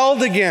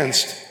rebelled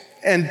against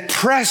and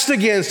pressed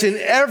against in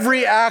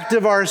every act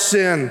of our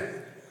sin.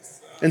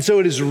 And so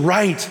it is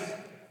right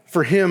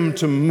for him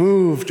to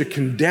move to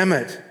condemn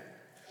it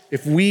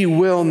if we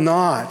will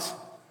not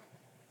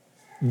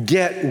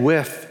get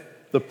with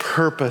the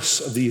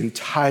purpose of the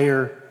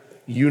entire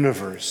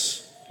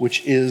universe,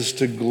 which is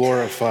to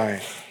glorify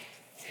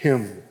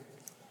him.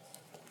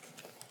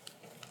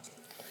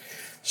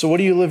 So what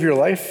do you live your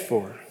life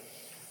for?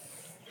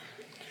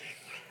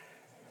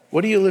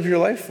 What do you live your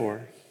life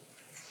for?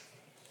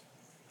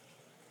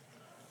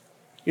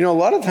 A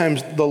lot of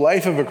times the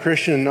life of a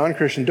Christian and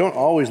non-Christian don't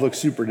always look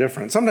super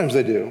different. Sometimes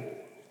they do,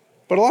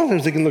 but a lot of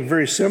times they can look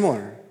very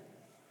similar.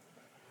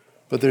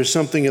 But there's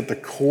something at the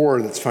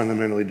core that's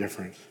fundamentally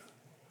different.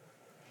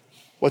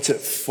 What's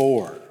it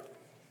for?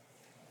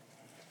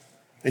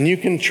 And you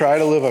can try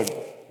to live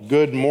a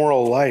good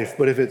moral life,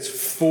 but if it's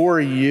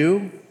for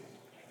you,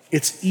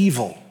 it's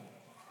evil.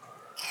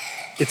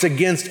 It's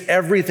against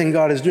everything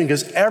God is doing,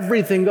 because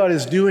everything God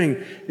is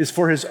doing is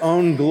for his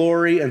own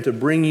glory and to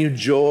bring you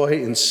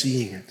joy in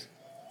seeing it.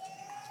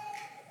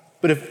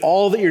 But if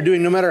all that you're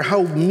doing, no matter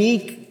how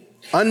meek,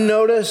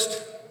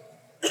 unnoticed,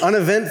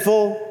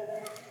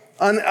 uneventful,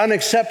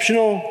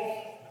 unexceptional,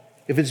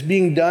 if it's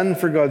being done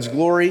for God's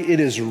glory,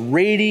 it is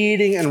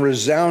radiating and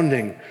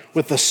resounding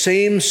with the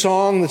same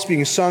song that's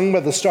being sung by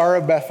the Star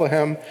of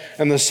Bethlehem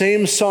and the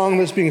same song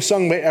that's being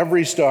sung by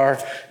every star.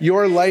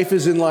 Your life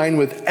is in line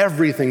with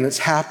everything that's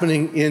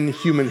happening in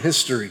human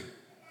history.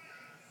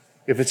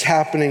 if it's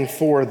happening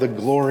for the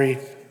glory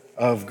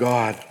of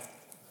God.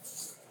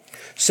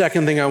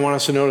 Second thing I want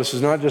us to notice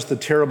is not just the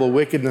terrible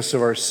wickedness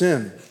of our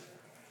sin,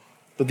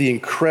 but the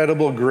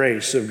incredible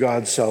grace of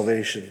God's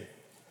salvation.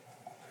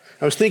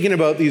 I was thinking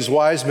about these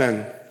wise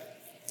men,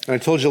 and I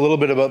told you a little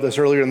bit about this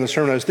earlier in the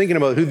sermon. I was thinking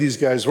about who these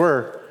guys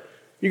were.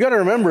 You got to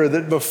remember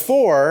that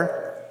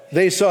before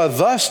they saw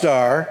the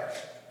star,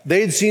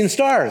 they'd seen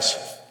stars.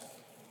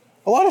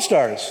 A lot of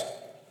stars.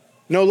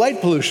 No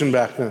light pollution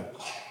back then.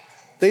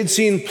 They'd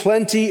seen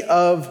plenty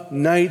of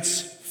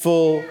nights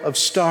full of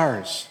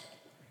stars.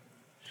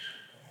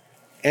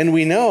 And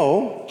we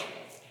know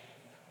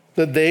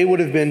that they would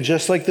have been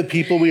just like the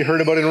people we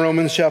heard about in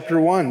Romans chapter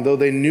 1. Though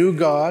they knew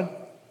God,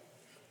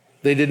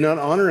 they did not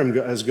honor him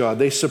as God.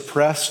 They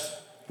suppressed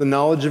the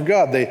knowledge of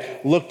God. They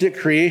looked at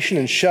creation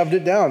and shoved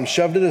it down,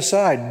 shoved it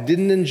aside,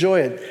 didn't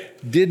enjoy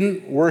it,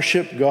 didn't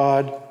worship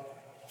God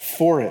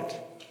for it.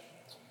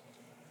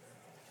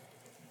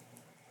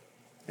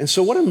 And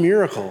so what a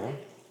miracle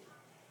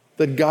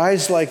that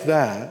guys like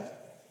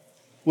that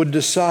would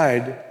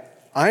decide,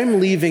 I'm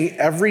leaving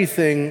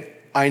everything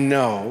I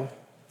know,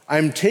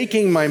 I'm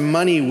taking my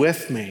money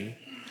with me,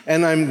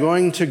 and I'm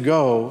going to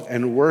go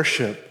and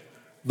worship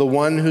the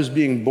one who's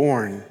being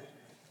born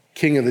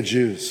King of the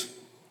Jews.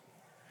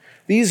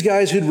 These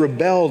guys who'd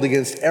rebelled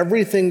against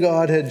everything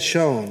God had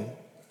shown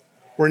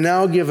were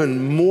now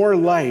given more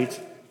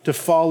light to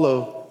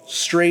follow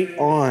straight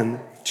on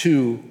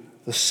to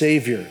the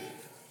Savior.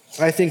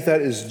 I think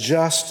that is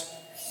just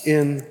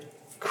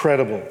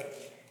incredible.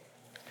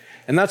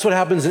 And that's what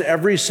happens in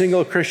every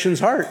single Christian's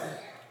heart.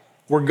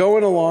 We're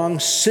going along,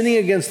 sinning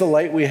against the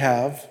light we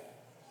have,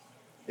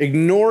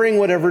 ignoring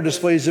whatever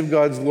displays of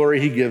God's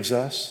glory he gives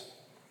us.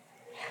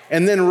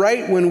 And then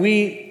right when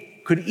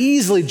we could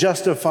easily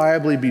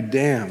justifiably be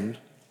damned,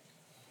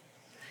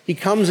 he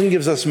comes and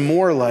gives us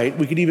more light.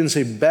 We could even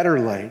say better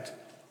light.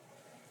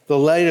 The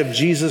light of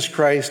Jesus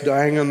Christ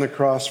dying on the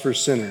cross for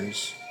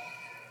sinners.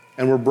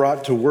 And we're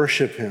brought to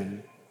worship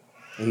him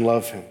and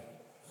love him.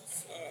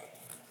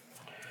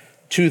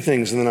 Two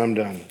things and then I'm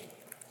done.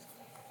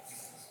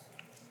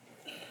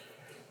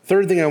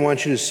 Third thing I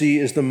want you to see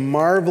is the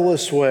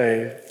marvelous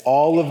way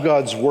all of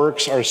God's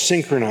works are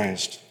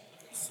synchronized.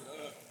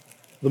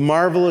 The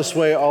marvelous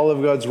way all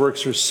of God's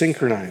works are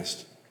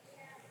synchronized.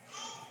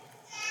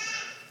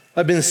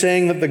 I've been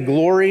saying that the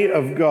goal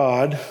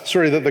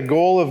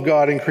of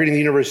God in creating the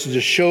universe is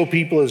to show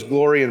people his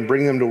glory and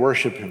bring them to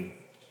worship him.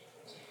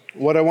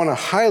 What I want to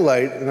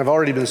highlight, and I've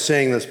already been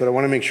saying this, but I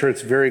want to make sure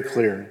it's very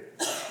clear,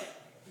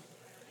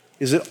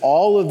 is that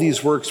all of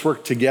these works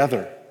work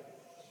together.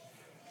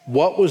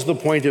 What was the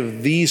point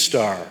of the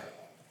star?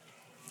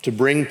 To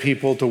bring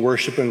people to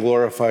worship and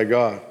glorify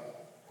God.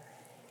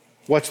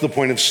 What's the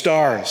point of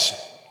stars?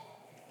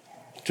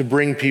 To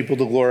bring people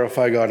to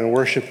glorify God and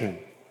worship him.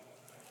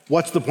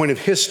 What's the point of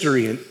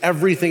history and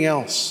everything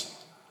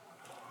else?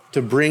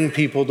 To bring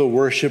people to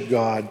worship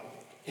God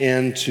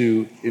and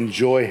to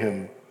enjoy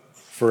him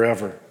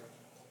forever.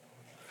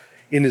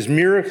 In his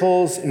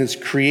miracles, in his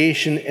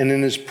creation, and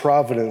in his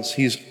providence,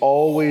 he's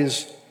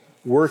always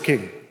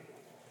working.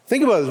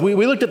 Think about it.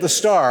 We looked at the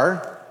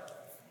star,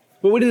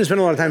 but we didn't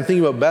spend a lot of time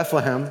thinking about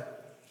Bethlehem.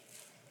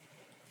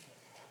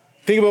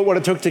 Think about what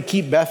it took to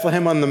keep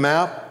Bethlehem on the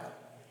map.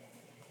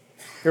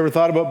 You ever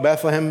thought about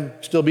Bethlehem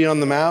still being on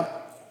the map?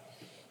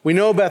 We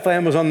know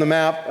Bethlehem was on the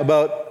map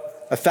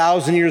about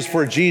 1,000 years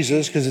before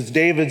Jesus because it's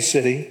David's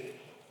city.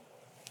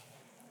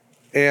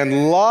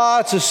 And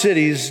lots of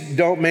cities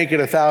don't make it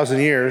 1,000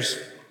 years.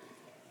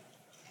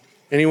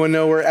 Anyone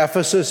know where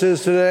Ephesus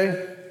is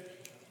today?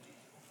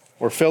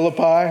 Or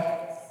Philippi?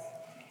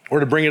 Or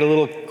to bring it a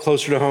little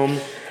closer to home,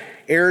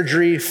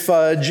 Airdrie,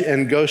 Fudge,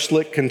 and Ghost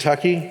Lick,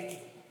 Kentucky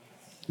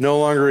no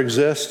longer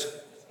exist.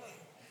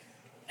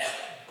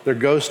 They're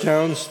ghost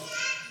towns.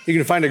 You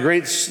can find a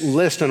great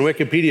list on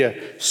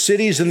Wikipedia,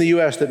 cities in the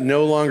U.S. that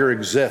no longer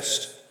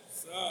exist.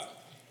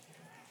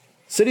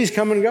 Cities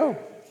come and go.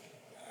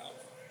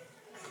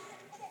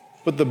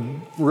 But the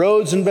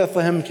roads in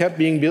Bethlehem kept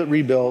being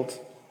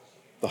rebuilt.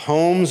 The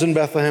homes in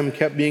Bethlehem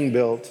kept being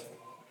built.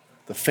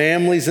 The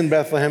families in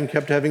Bethlehem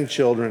kept having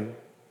children.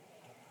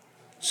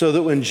 So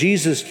that when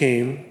Jesus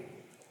came,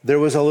 there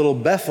was a little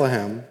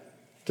Bethlehem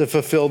to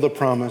fulfill the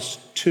promise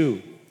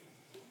too.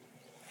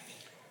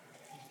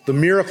 The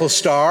miracle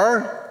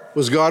star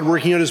was God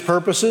working out his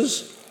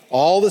purposes.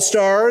 All the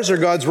stars are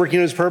God's working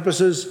out his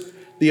purposes.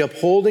 The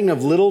upholding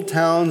of little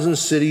towns and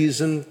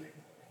cities and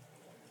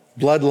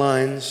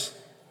bloodlines,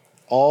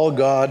 all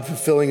God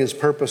fulfilling his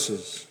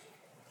purposes.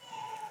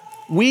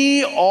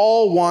 We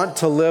all want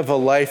to live a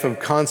life of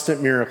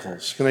constant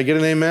miracles. Can I get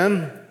an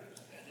amen?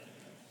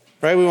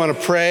 Right? We want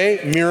to pray,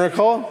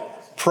 miracle,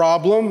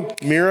 problem,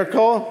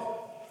 miracle,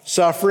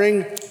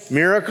 suffering,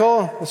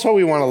 miracle. That's how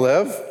we want to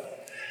live.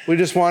 We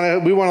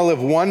want to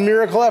live one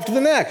miracle after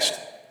the next.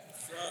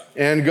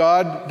 And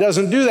God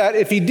doesn't do that.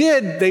 If he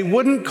did, they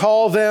wouldn't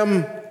call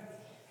them,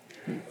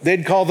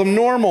 they'd call them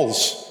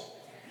normals.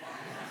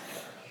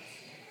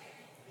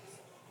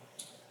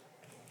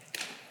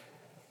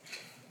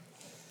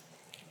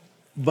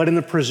 But in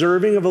the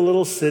preserving of a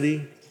little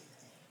city,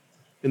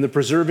 in the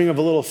preserving of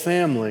a little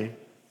family,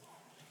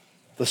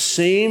 the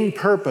same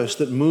purpose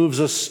that moves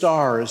a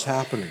star is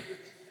happening.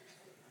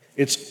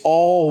 It's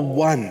all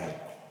one.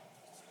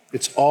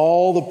 It's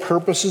all the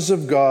purposes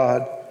of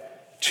God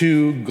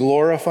to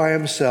glorify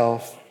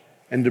himself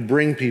and to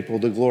bring people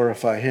to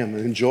glorify him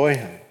and enjoy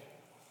him.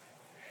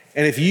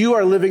 And if you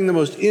are living the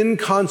most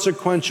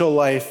inconsequential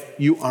life,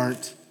 you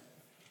aren't.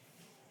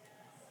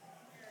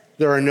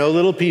 There are no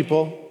little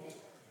people,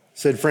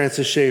 said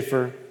Francis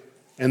Schaeffer,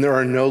 and there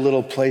are no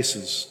little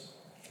places.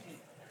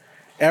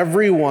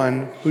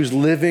 Everyone who's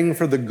living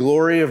for the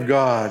glory of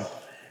God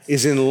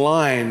is in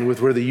line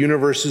with where the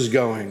universe is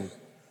going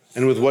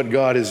and with what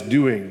God is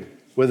doing,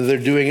 whether they're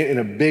doing it in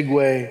a big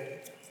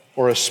way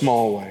or a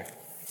small way.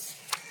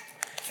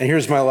 And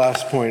here's my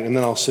last point, and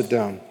then I'll sit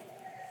down.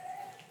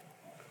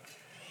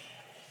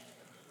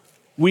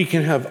 We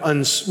can have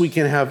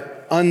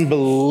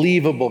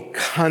unbelievable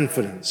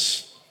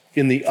confidence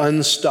in the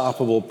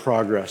unstoppable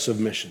progress of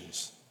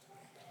missions.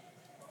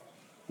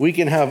 We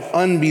can have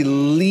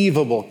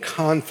unbelievable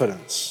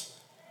confidence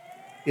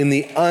in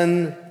the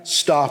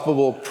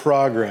unstoppable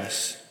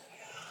progress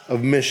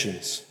of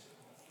missions.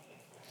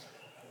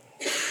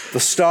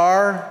 The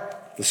star,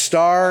 the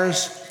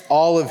stars,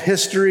 all of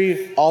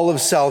history, all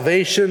of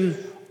salvation,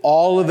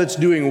 all of it's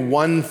doing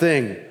one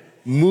thing,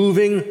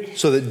 moving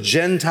so that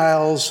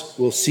Gentiles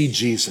will see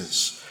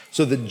Jesus,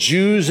 so that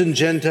Jews and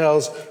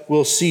Gentiles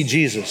will see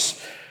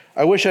Jesus.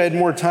 I wish I had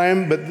more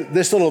time, but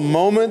this little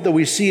moment that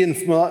we see in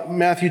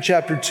Matthew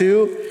chapter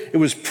 2, it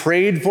was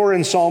prayed for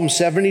in Psalm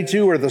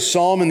 72, where the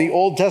psalm in the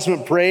Old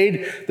Testament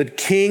prayed that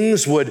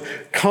kings would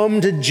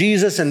come to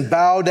Jesus and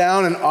bow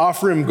down and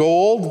offer him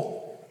gold.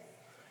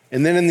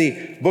 And then in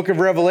the book of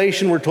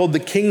Revelation, we're told the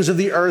kings of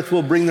the earth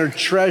will bring their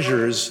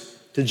treasures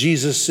to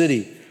Jesus'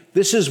 city.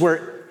 This is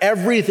where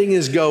everything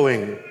is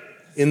going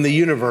in the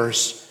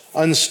universe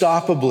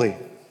unstoppably.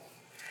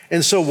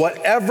 And so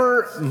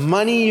whatever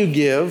money you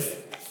give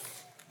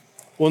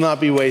will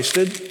not be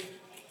wasted.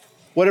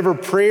 Whatever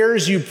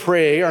prayers you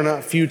pray are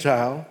not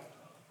futile.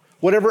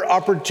 Whatever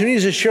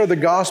opportunities to share the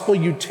gospel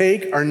you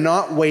take are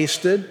not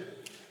wasted.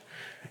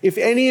 If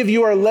any of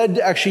you are led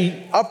to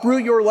actually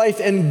uproot your life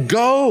and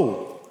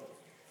go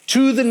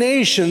to the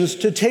nations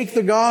to take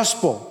the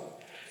gospel,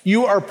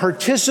 you are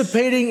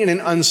participating in an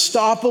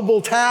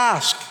unstoppable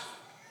task.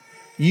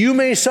 You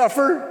may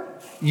suffer,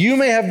 you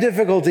may have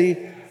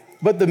difficulty,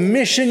 but the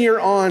mission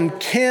you're on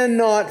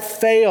cannot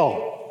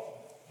fail.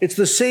 It's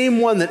the same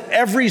one that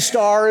every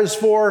star is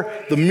for,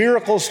 the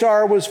miracle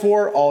star was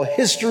for, all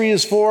history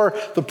is for,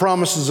 the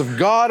promises of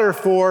God are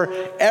for.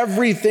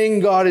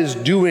 Everything God is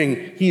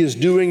doing, he is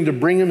doing to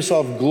bring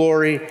himself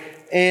glory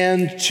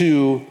and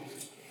to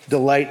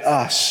delight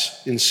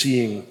us in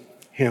seeing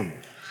him.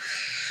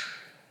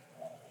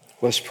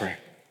 Let's pray.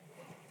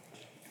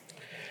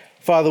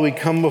 Father, we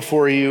come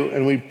before you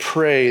and we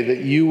pray that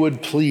you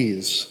would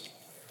please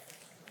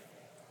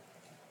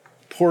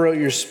pour out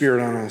your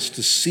Spirit on us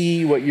to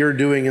see what you're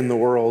doing in the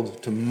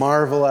world, to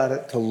marvel at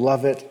it, to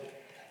love it,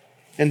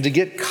 and to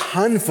get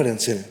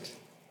confidence in it.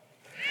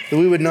 That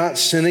we would not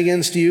sin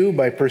against you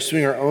by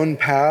pursuing our own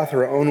path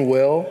or our own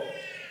will.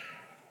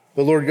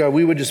 But Lord God,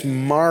 we would just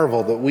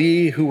marvel that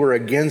we who were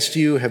against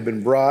you have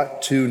been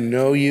brought to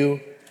know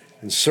you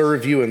and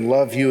serve you and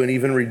love you and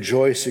even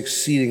rejoice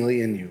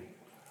exceedingly in you.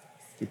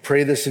 We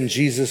pray this in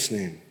Jesus'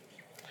 name.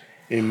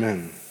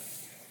 Amen.